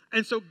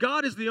 And so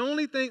God is the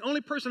only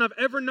person I've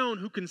ever known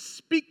who can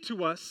speak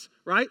to us,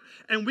 right?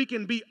 And we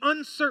can be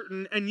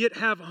uncertain and yet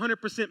have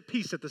 100%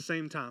 peace at the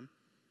same time.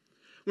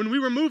 When we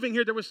were moving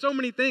here, there were so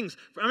many things.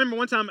 I remember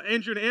one time,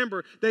 Andrew and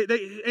Amber,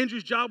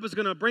 Andrew's job was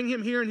going to bring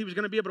him here, and he was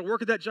going to be able to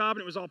work at that job,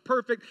 and it was all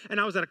perfect. And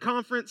I was at a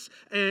conference,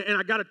 and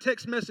I got a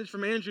text message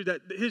from Andrew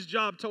that his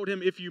job told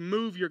him, if you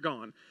move, you're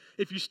gone.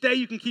 If you stay,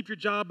 you can keep your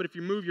job, but if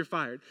you move, you're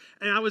fired.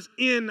 And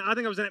I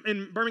think I was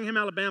in Birmingham,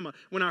 Alabama,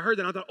 when I heard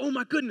that. I thought, oh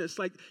my goodness,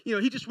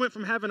 he just went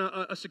from having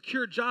a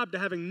secure job to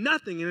having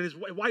nothing, and his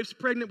wife's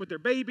pregnant with their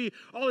baby,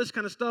 all this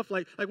kind of stuff.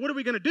 Like what are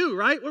we going to do,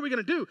 right? What are we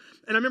going to do?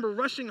 And I remember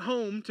rushing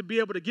home to be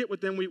able to get with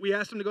them. We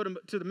asked them to go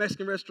to the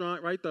Mexican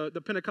restaurant, right,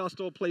 the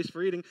Pentecostal place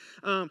for eating,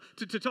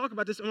 to talk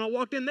about this. And when I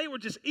walked in, they were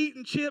just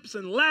eating chips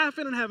and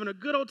laughing and having a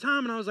good old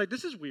time, and I was like,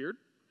 this is weird.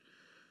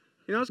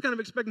 I was kind of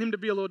expecting him to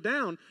be a little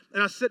down.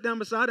 And I sat down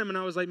beside him, and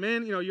I was like,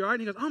 man, you all right?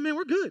 And he goes, oh, man,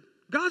 we're good.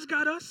 God's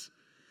got us.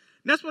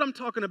 And that's what I'm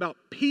talking about,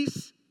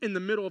 peace in the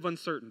middle of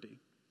uncertainty,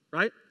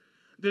 right?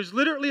 There's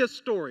literally a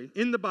story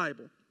in the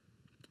Bible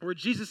where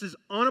Jesus is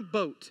on a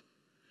boat,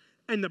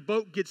 and the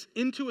boat gets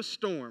into a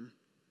storm,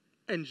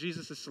 and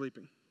Jesus is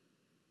sleeping.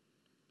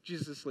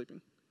 Jesus is sleeping.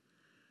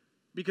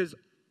 Because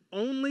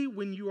only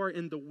when you are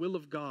in the will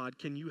of God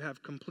can you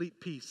have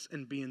complete peace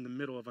and be in the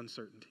middle of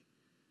uncertainty.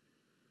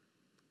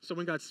 So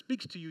when God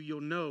speaks to you,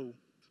 you'll know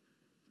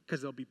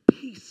because there'll be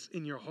peace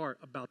in your heart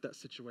about that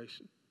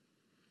situation.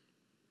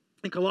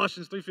 In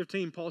Colossians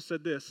 3:15, Paul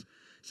said this.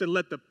 He said,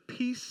 let the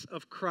peace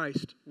of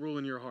Christ rule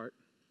in your heart.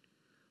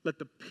 Let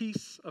the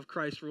peace of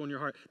Christ rule in your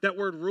heart. That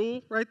word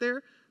rule right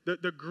there,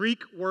 the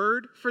Greek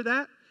word for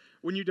that,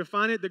 when you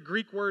define it, the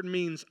Greek word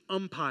means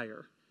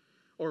umpire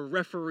or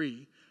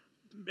referee.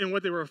 And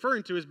what they were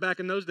referring to is back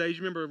in those days,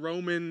 you remember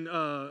Roman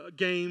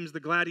games, the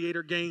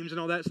gladiator games and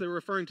all that. So they were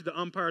referring to the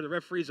umpire, the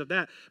referees of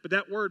that. But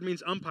that word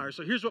means umpire.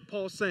 So here's what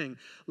Paul's saying.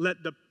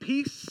 Let the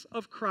peace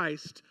of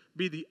Christ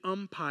be the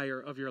umpire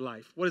of your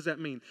life. What does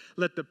that mean?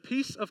 Let the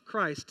peace of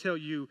Christ tell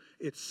you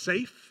it's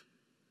safe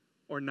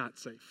or not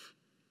safe.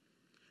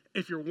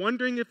 If you're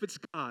wondering if it's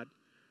God,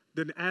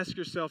 then ask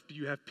yourself, do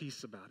you have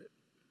peace about it?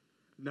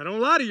 Now, don't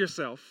lie to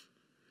yourself,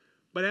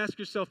 but ask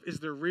yourself, is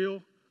there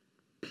real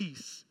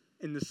peace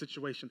in this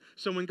situation?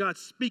 So when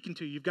God's speaking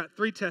to you, you've got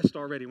 3 tests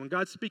already. When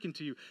God's speaking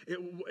to you,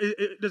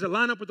 does it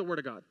line up with the Word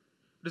of God?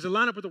 Does it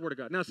line up with the Word of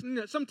God? Now,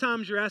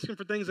 sometimes you're asking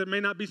for things that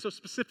may not be so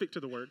specific to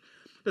the Word.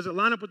 Does it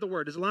line up with the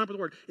Word? Does it line up with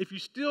the Word? If you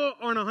still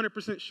aren't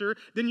 100% sure,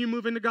 then you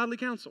move into godly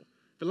counsel.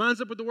 If it lines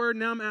up with the Word,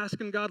 now I'm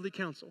asking godly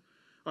counsel.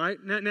 All right,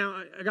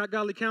 now I got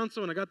godly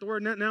counsel and I got the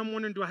Word. Now I'm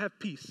wondering, do I have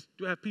peace?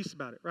 Do I have peace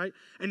about it, right?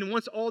 And then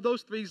once all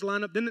those 3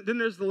 line up, then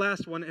there's the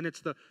last one, and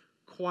it's the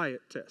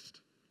quiet test.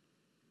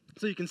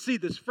 So you can see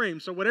this frame.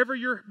 So whatever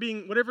you're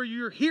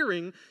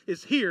hearing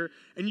is here,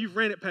 and you've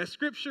ran it past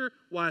Scripture,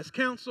 wise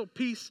counsel,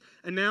 peace,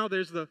 and now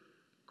there's the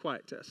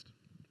quiet test.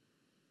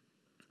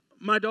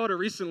 My daughter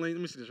recently,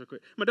 let me see this real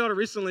quick. My daughter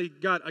recently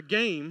got a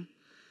game.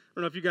 I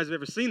don't know if you guys have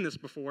ever seen this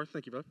before.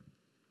 Thank you, bud.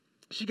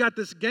 She got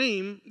this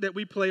game that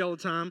we play all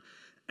the time,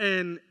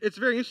 and it's a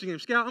very interesting game.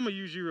 Scout, I'm going to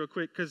use you real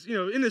quick because,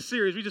 in this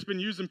series, we've just been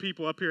using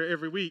people up here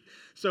every week.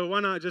 So why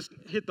not just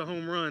hit the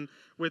home run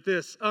with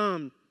this?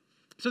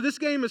 So this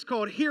game is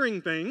called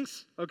Hearing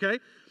Things, okay?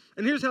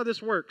 And here's how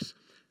this works.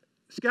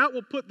 Scout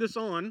will put this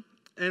on,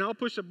 and I'll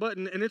push a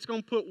button, and it's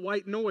going to put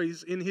white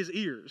noise in his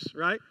ears,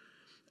 right?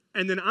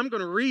 And then I'm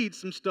going to read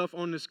some stuff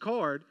on this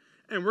card,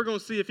 and we're going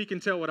to see if he can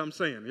tell what I'm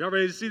saying. Y'all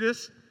ready to see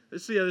this?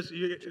 Let's see how this,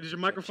 does your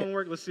microphone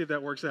work? Let's see if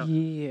that works out.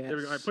 Yes. There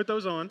we go. All right, put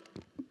those on.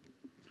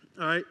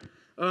 All right.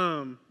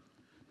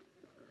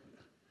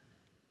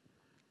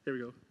 Here we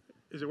go.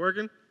 Is it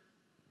working?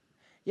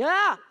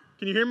 Yeah.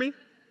 Can you hear me?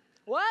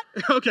 What?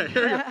 Okay,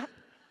 here we go. All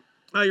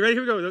right, you ready?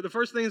 Here we go. The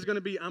first thing is going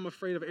to be, I'm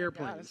afraid of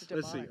airplanes. God,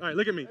 let's see. All right,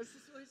 look at me. This is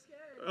really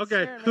scary.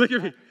 Okay, look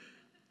at me.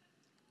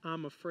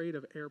 I'm afraid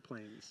of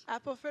airplanes.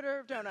 Apple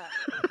fritter donut.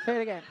 Say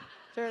it again.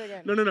 Say it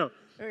again. No. Here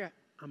we go.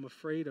 I'm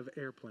afraid of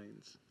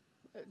airplanes.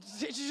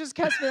 Did you just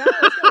cuss me out?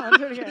 Let's go on.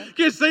 Do it again.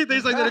 Can't say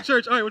things like that at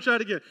church. All right, we'll try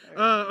it again.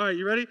 All right,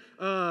 you ready?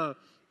 Oh,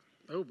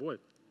 boy.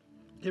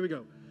 Here we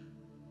go.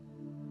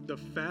 The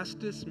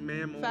fastest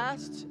mammal.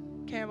 Fast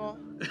camel.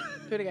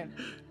 Do it again.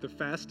 The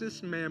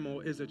fastest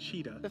mammal is a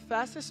cheetah. The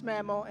fastest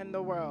mammal in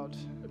the world.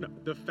 No,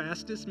 the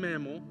fastest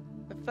mammal.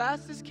 The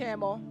fastest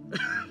camel.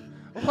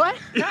 What?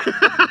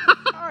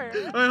 All right,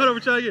 hold on, we'll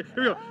try again.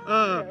 Here we go.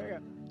 Here we go.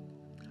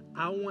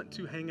 I want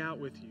to hang out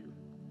with you.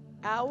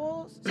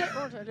 Owls. Say it one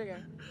more time. Do it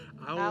again.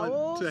 I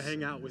want to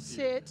hang out with you.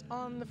 Sit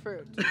on the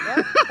fruit.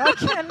 What? I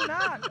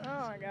cannot.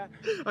 Oh, my God.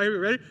 All right,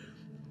 ready?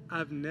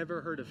 I've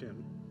never heard of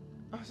him.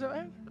 Oh, so,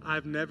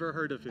 I've never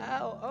heard of him.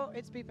 oh,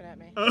 it's beeping at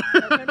me. All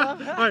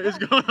right, it's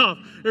going off.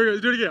 Here we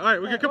go. Do it again. All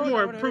right, we got a couple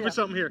more. Proving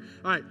something here.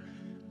 All right.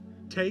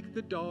 Take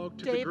the dog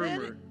to the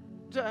groomer.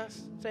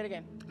 Just say it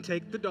again.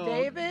 Take the dog.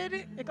 David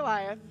and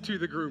Goliath. To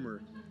the groomer.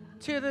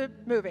 To the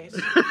movies.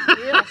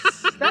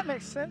 Yes, that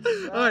makes sense.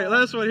 All right,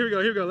 last one. Here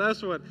we go.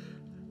 Last one.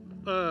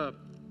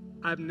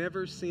 I've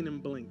never seen him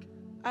blink.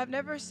 I've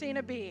never seen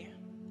a bee.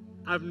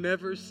 I've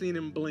never seen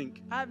him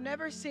blink. I've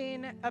never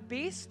seen a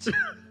beast.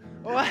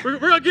 What? We're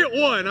going to get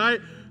one, all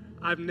right?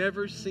 I've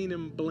never seen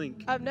him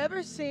blink. I've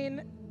never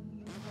seen...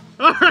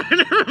 All right,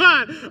 never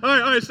mind. All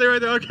right, stay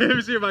right there. Okay, let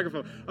me see your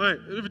microphone. All right,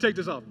 let me take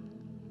this off.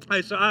 All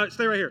right, so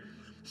stay right here.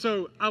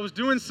 So I was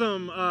doing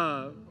some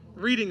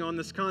reading on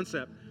this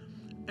concept,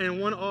 and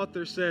one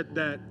author said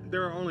that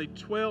there are only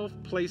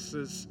 12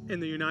 places in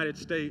the United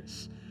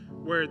States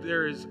where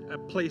there is a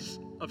place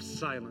of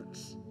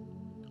silence.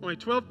 Only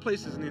 12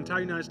 places in the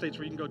entire United States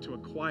where you can go to a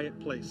quiet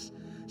place.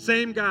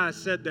 Same guy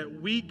said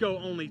that we go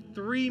only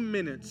 3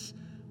 minutes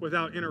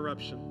without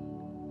interruption.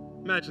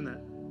 Imagine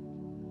that.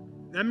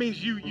 That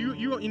means you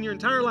in your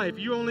entire life,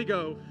 you only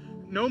go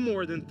no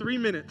more than 3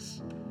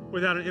 minutes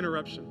without an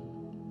interruption.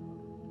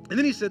 And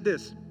then he said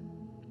this,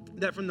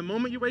 that from the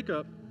moment you wake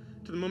up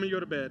to the moment you go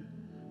to bed,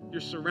 you're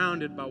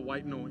surrounded by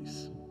white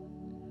noise.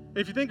 And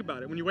if you think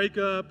about it, when you wake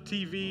up,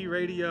 TV,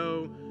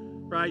 radio,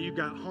 right, you've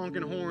got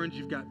honking horns,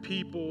 you've got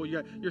people,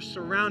 you're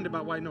surrounded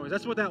by white noise.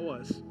 That's what that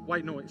was,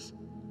 white noise.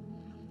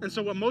 And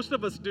so what most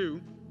of us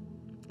do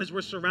is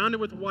we're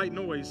surrounded with white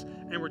noise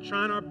and we're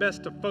trying our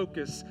best to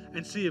focus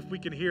and see if we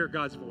can hear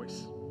God's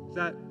voice. Is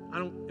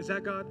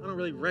that God? I don't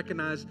really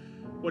recognize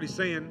what he's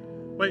saying.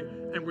 Wait,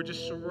 and we're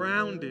just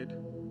surrounded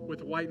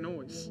with white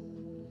noise.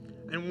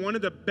 And one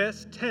of the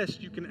best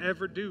tests you can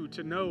ever do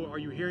to know are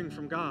you hearing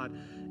from God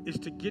is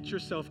to get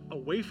yourself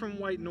away from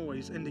white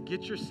noise and to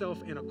get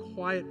yourself in a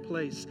quiet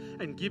place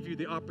and give you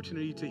the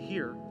opportunity to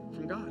hear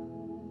from God.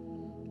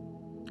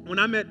 When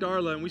I met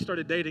Darla and we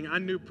started dating, I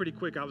knew pretty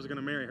quick I was going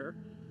to marry her.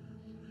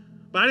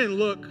 But I didn't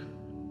look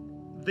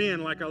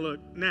then like I look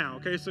now,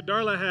 okay? So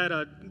Darla had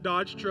a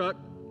Dodge truck.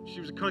 She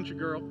was a country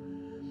girl.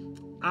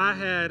 I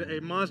had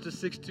a Mazda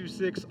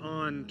 626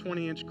 on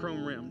 20-inch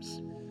chrome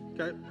rims,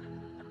 okay?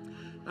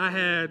 I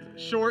had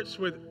shorts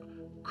with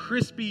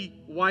crispy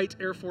white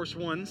Air Force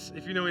Ones,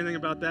 if you know anything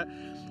about that.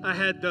 I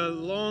had the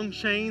long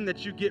chain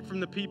that you get from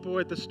the people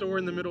at the store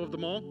in the middle of the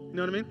mall, you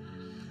know what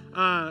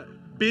I mean?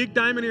 Big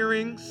diamond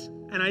earrings,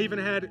 and I even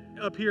had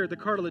up here the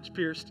cartilage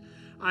pierced.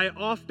 I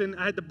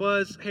had the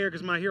buzz hair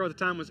because my hero at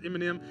the time was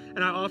Eminem,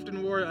 and I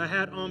often wore a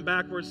hat on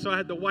backwards, so I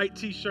had the white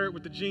t-shirt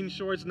with the jean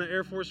shorts and the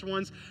Air Force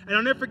Ones. And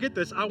I'll never forget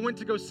this. I went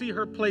to go see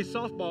her play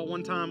softball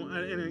one time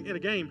in a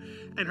game,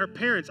 and her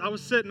parents, I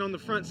was sitting on the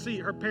front seat.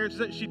 Her parents,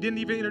 she didn't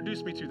even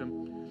introduce me to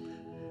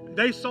them.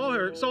 They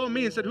saw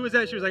me and said, "Who is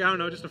that?" She was like, "I don't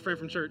know, just a friend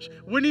from church."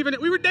 We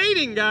were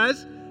dating,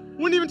 guys.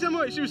 Wouldn't even tell me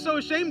what. She was so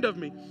ashamed of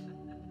me.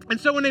 And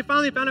so when they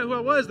finally found out who I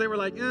was, they were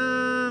like, he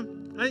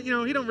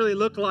don't really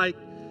look like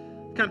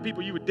the kind of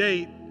people you would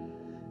date.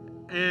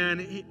 And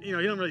he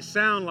don't really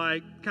sound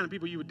like the kind of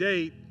people you would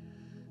date.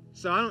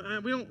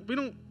 So we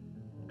don't.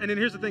 And then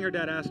here's the thing her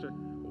dad asked her,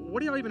 "What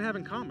do y'all even have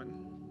in common?"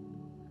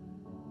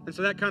 And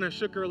so that kind of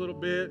shook her a little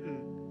bit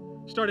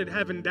and started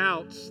having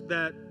doubts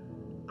that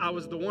I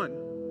was the one.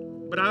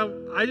 But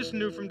I just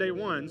knew from day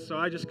one, so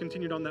I just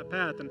continued on that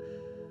path. And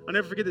I'll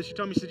never forget this. She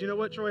told me, she said, "You know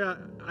what, Troy,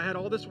 I had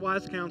all this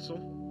wise counsel,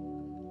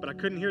 but I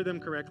couldn't hear them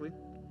correctly."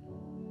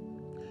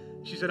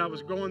 She said, "I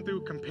was going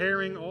through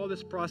comparing all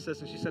this process."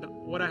 And she said,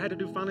 "What I had to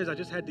do finally is I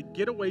just had to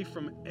get away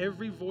from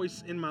every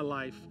voice in my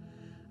life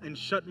and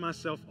shut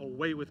myself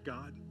away with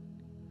God."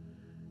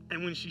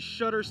 And when she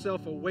shut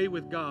herself away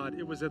with God,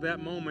 it was at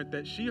that moment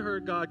that she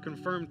heard God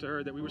confirm to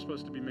her that we were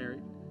supposed to be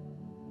married.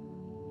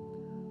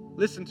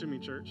 Listen to me,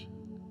 church.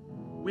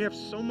 We have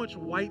so much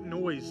white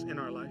noise in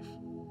our life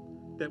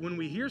that when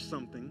we hear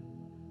something,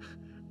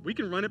 we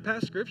can run it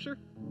past Scripture.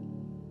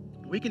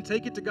 We can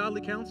take it to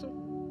godly counsel.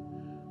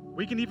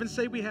 We can even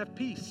say we have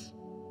peace.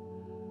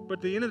 But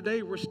at the end of the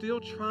day, we're still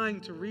trying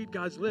to read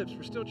God's lips.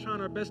 We're still trying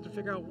our best to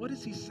figure out what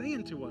is he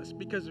saying to us,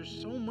 because there's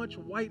so much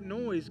white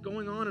noise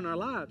going on in our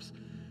lives.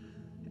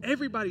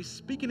 Everybody's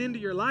speaking into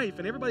your life,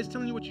 and everybody's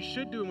telling you what you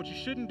should do and what you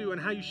shouldn't do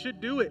and how you should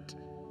do it.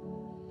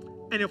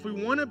 And if we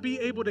want to be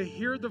able to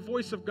hear the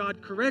voice of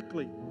God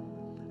correctly,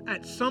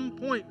 at some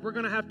point, we're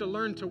going to have to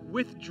learn to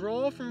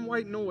withdraw from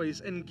white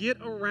noise and get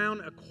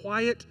around a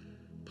quiet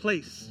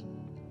place.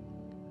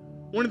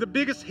 One of the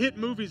biggest hit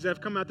movies that have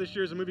come out this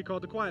year is a movie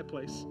called The Quiet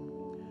Place.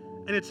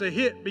 And it's a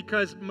hit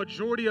because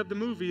majority of the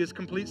movie is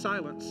complete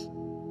silence.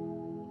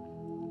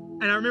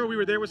 And I remember we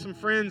were there with some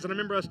friends, and I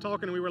remember us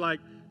talking, and we were like,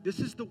 this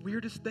is the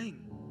weirdest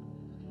thing.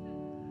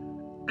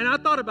 And I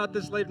thought about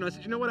this later, and I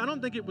said, you know what? I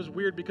don't think it was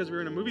weird because we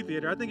were in a movie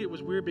theater. I think it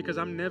was weird because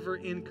I'm never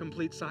in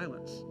complete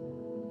silence.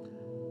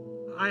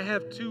 I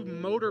have 2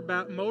 motor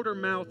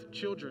mouth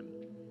children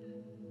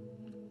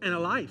and a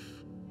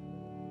life,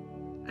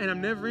 and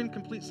I'm never in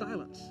complete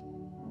silence.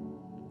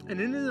 And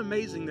isn't it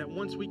amazing that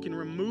once we can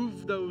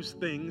remove those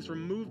things,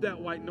 remove that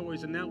white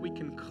noise, and now we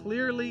can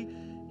clearly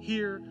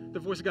hear the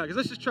voice of God? Because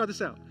let's just try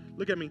this out.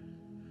 Look at me.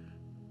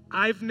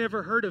 I've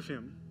never heard of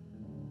him.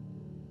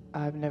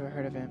 I've never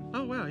heard of him.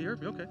 Oh, wow, you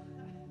heard me. Okay.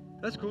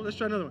 That's cool. Let's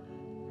try another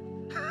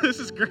one. This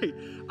is great.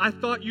 I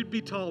thought you'd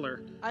be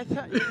taller. I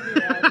thought you'd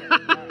be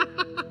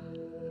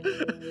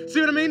See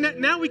what I mean?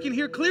 Now we can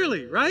hear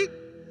clearly, right?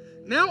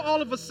 Now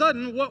all of a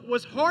sudden, what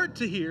was hard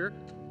to hear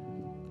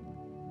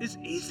is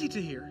easy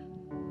to hear.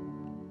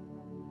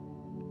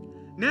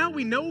 Now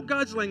we know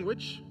God's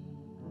language.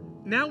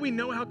 Now we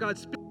know how God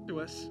speaks to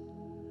us.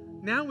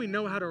 Now we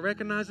know how to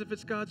recognize if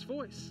it's God's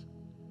voice.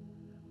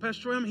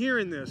 Pastor Troy, I'm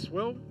hearing this.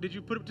 Well, did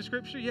you put it to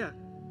Scripture? Yeah.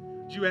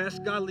 Did you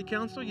ask godly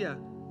counsel? Yeah.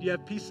 Do you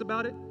have peace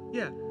about it?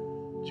 Yeah.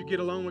 Did you get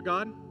along with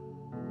God?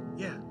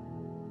 Yeah.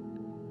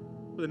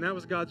 Well, then that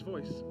was God's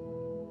voice.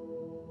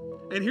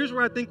 And here's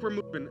where I think we're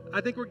moving.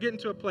 I think we're getting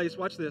to a place,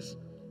 watch this,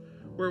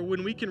 where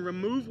when we can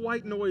remove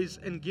white noise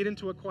and get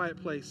into a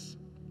quiet place,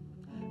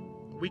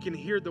 we can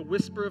hear the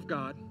whisper of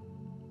God,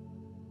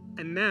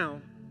 and now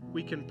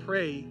we can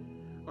pray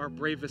our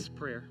bravest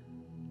prayer.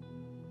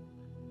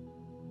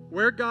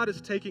 Where God is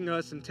taking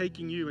us and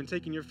taking you and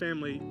taking your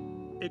family,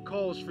 it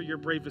calls for your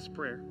bravest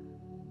prayer.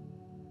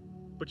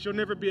 But you'll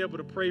never be able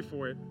to pray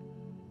for it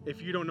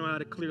if you don't know how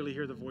to clearly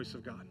hear the voice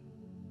of God.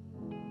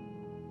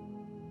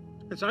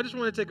 And so I just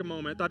want to take a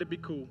moment. I thought it'd be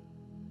cool.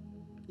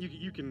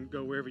 You can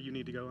go wherever you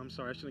need to go. I'm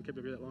sorry, I shouldn't have kept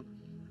it here that long.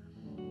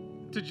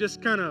 To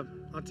just kind of,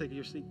 I'll take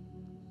your seat.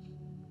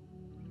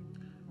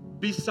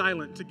 Be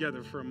silent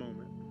together for a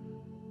moment.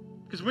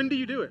 Because when do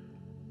you do it?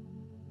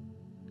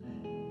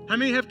 How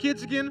many have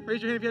kids again?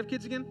 Raise your hand if you have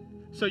kids again.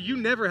 So you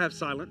never have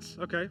silence.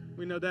 Okay,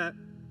 we know that.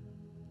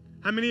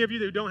 How many of you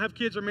who don't have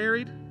kids are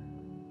married?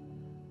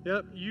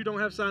 Yep, you don't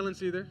have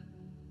silence either.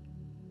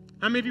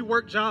 How many of you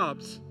work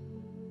jobs?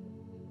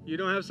 You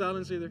don't have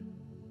silence either.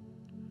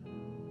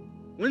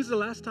 When's the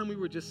last time we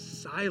were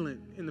just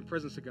silent in the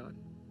presence of God?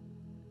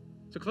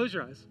 So close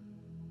your eyes.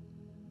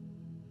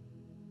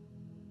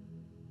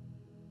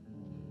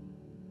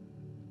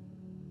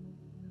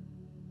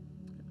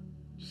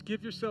 Just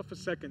give yourself a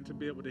second to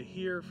be able to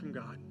hear from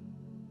God.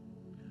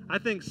 I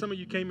think some of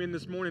you came in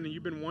this morning and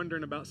you've been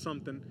wondering about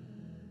something,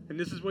 and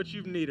this is what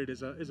you've needed,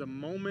 is a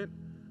moment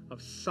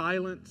of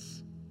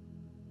silence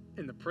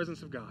in the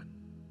presence of God.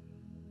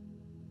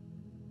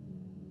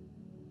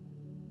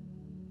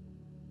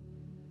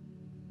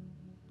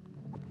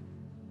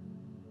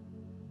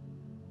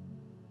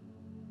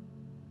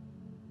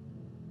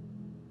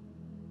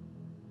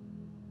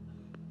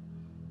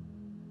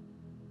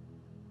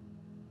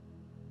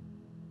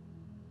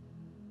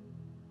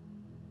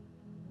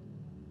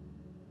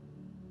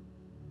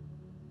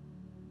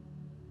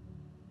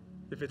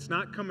 If it's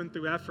not coming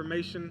through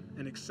affirmation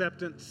and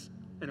acceptance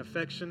and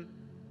affection,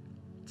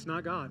 it's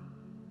not God.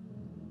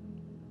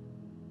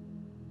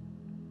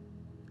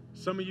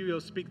 Some of you, He'll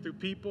speak through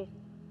people.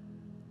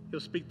 He'll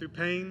speak through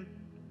pain,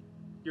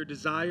 your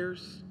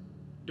desires,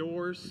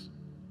 doors,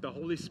 the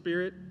Holy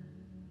Spirit,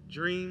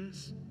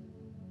 dreams,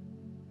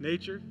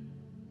 nature.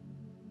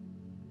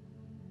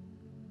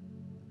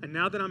 And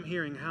now that I'm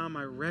hearing, how am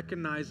I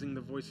recognizing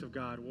the voice of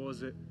God? Well,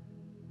 is it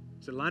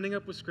lining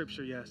up with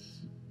Scripture?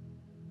 Yes.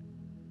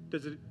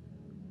 Does it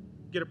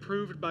get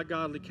approved by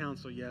godly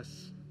counsel?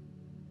 Yes.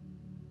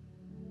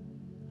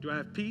 Do I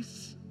have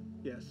peace?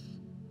 Yes.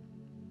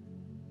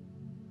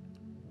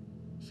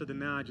 So then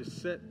now I just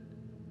sit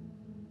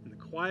in the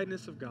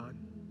quietness of God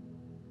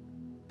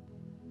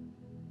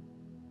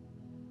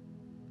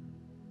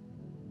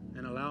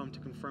and allow Him to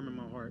confirm in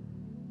my heart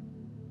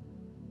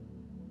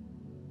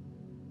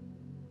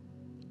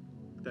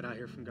that I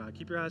hear from God.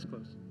 Keep your eyes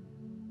closed.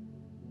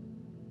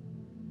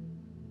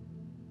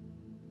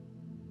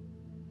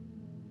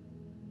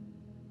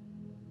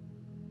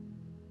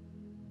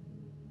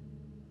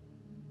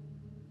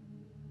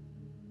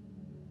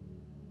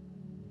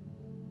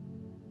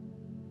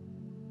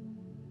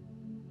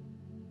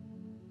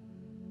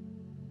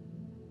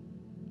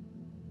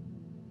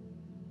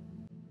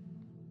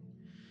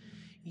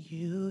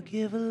 You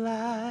give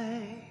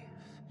life,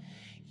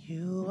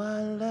 you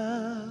are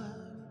love,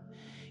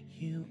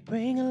 you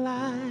bring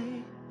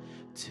light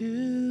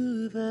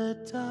to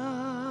the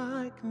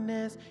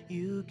darkness,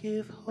 you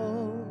give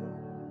hope,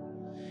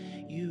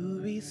 you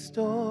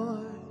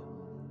restore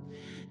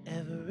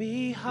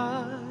every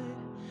heart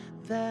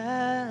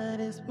that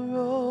is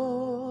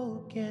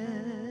broken.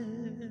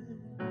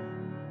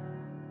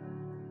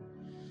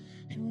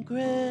 And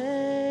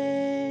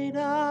great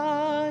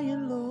are you,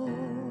 Lord.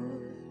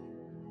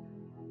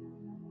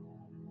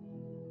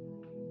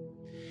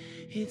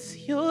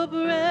 It's your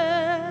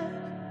breath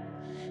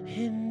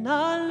in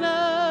our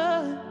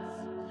lungs,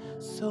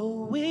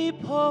 so we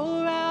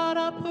pour out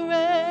our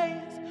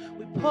praise.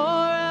 We pour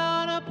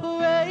out our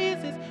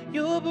praise. It's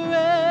your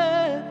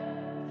breath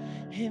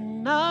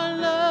in our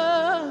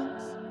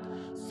lungs,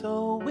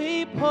 so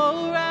we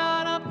pour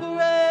out our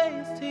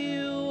praise to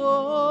you,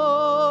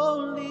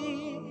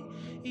 only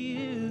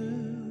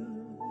you.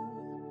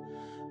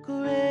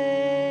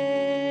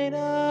 Great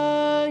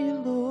are you,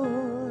 Lord.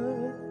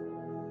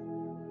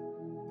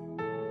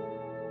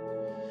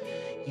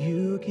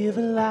 You give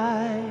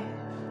life,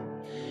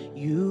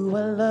 you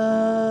are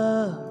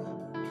love,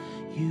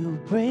 you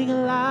bring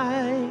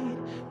light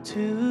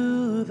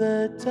to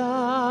the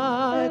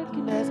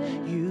darkness,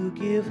 you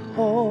give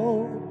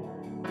hope,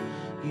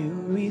 you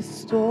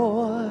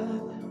restore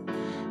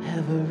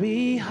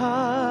every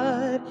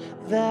heart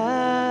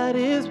that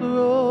is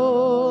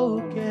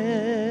broken.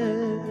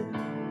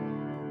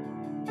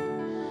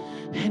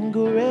 And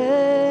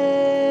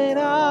great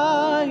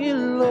are you,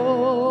 Lord.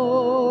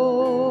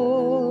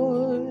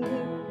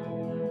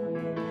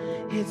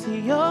 It's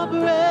your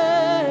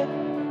breath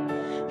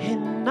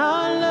in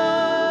our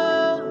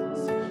lungs.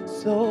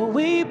 So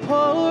we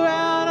pour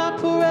out our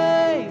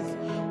praise.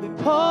 We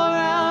pour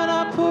out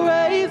our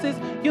praises.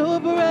 Your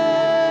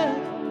breath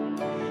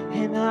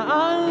in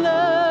our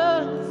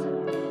lungs.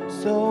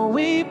 So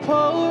we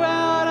pour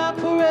out our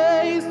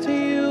praise to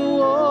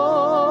you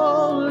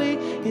only.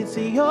 It's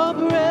your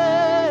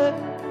breath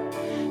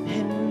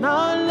in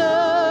our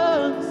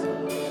lungs.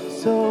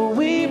 So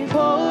we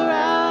pour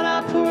out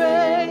our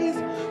praise.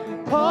 We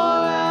pour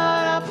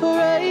out our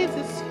praise.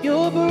 It's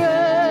your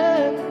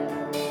breath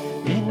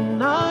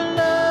in our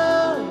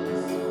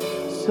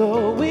lungs.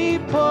 So we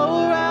pour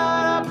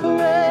out our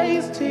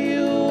praise to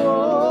you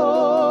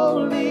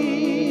only.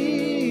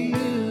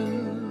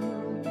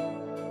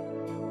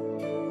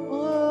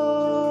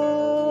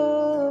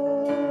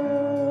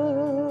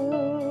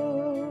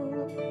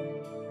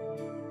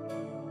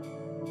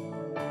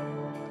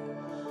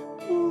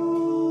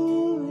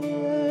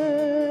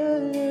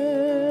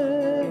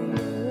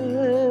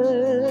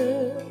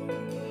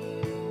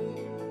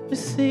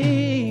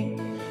 Sing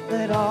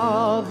that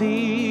all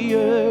the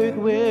earth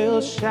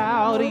will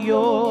shout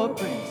your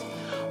praise.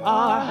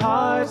 Our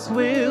hearts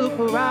will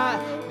cry,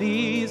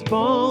 these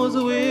bones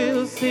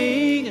will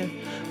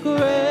sing.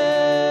 Great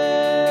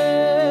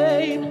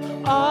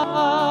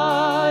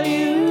are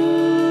you,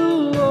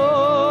 Lord.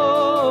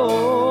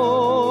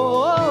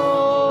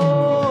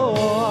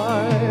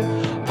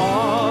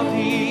 All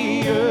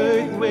the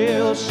earth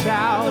will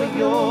shout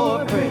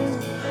your praise.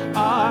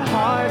 Our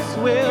hearts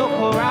will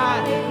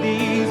cry,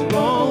 these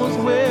bones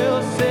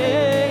will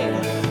sing.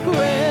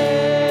 Great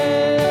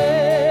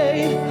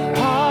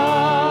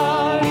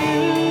are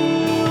you,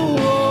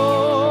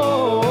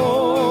 Lord.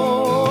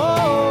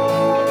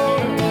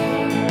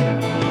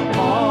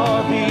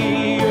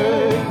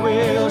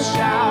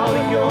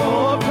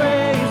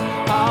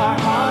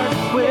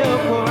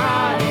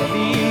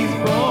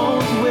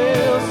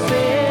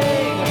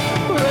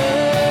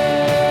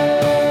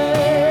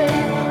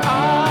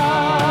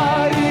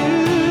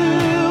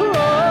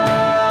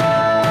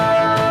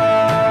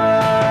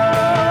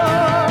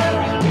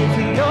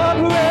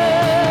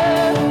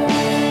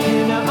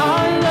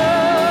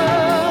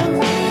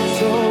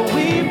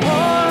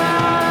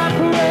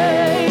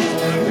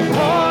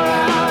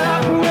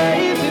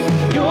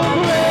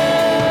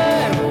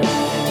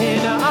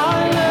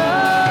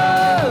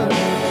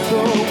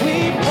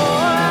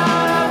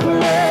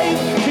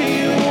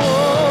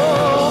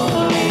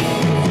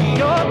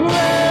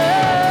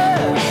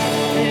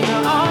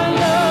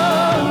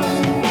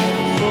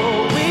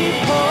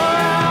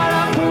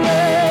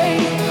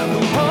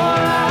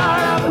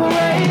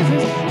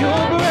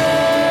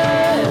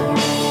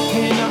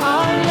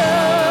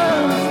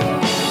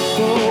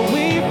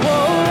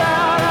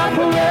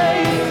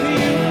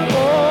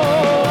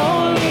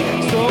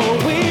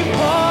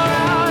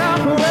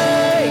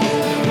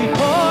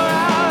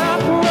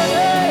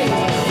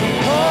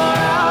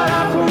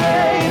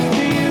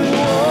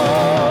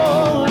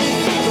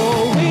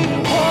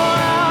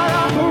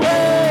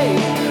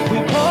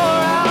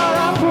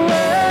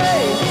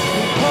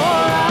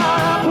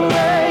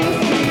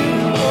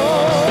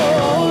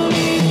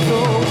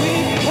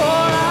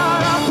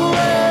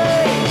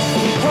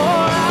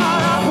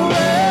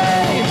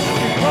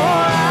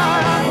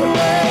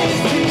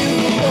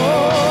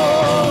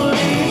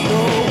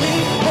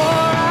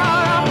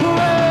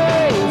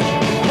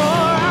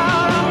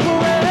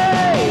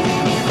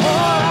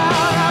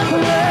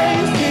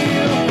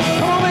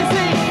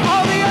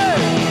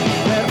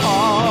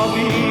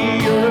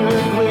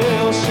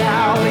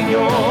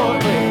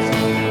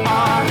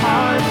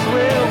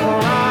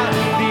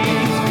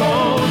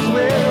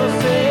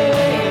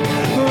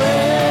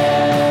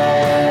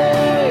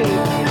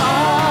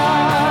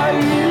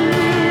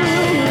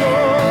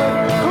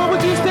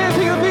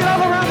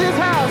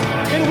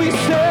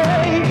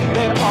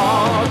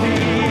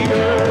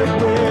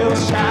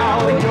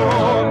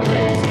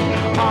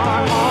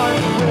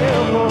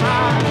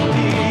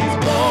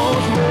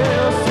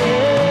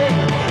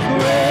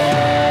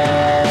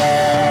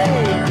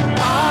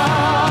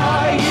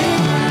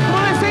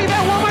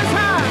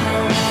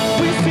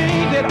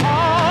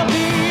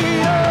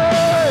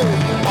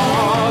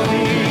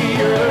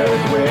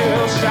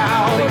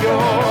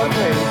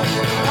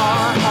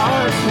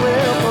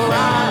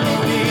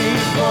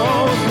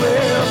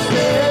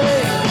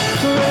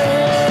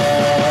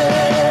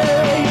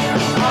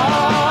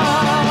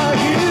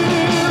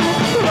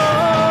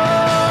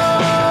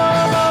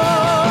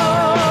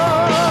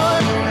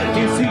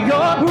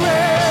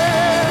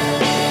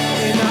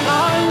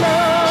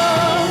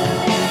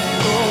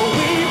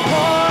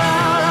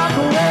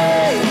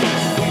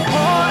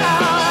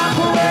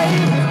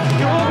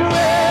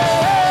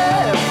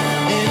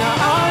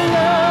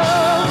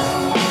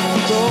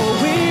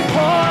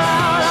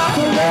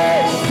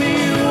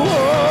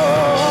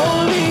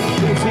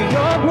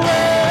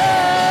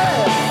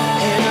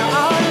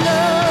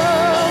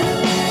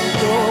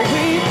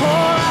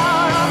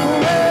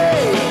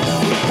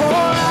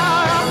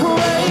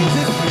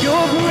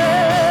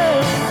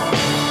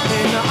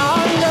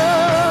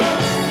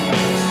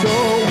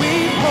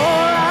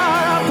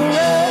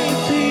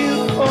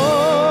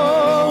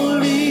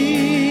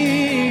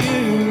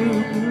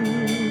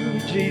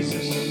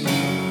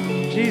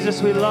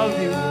 Jesus, we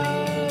love you.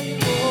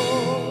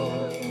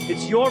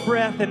 It's your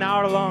breath in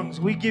our lungs.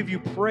 We give you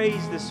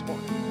praise this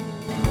morning.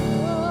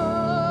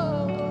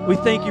 We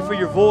thank you for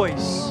your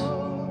voice.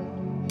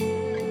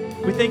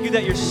 We thank you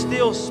that you're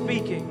still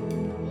speaking.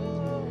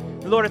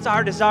 Lord, it's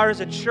our desire as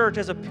a church,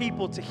 as a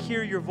people, to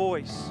hear your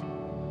voice,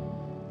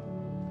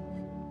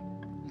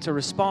 to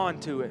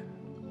respond to it.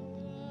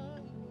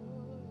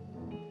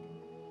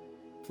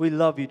 We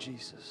love you,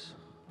 Jesus,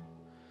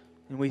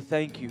 and we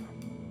thank you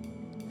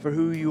for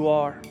who you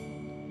are.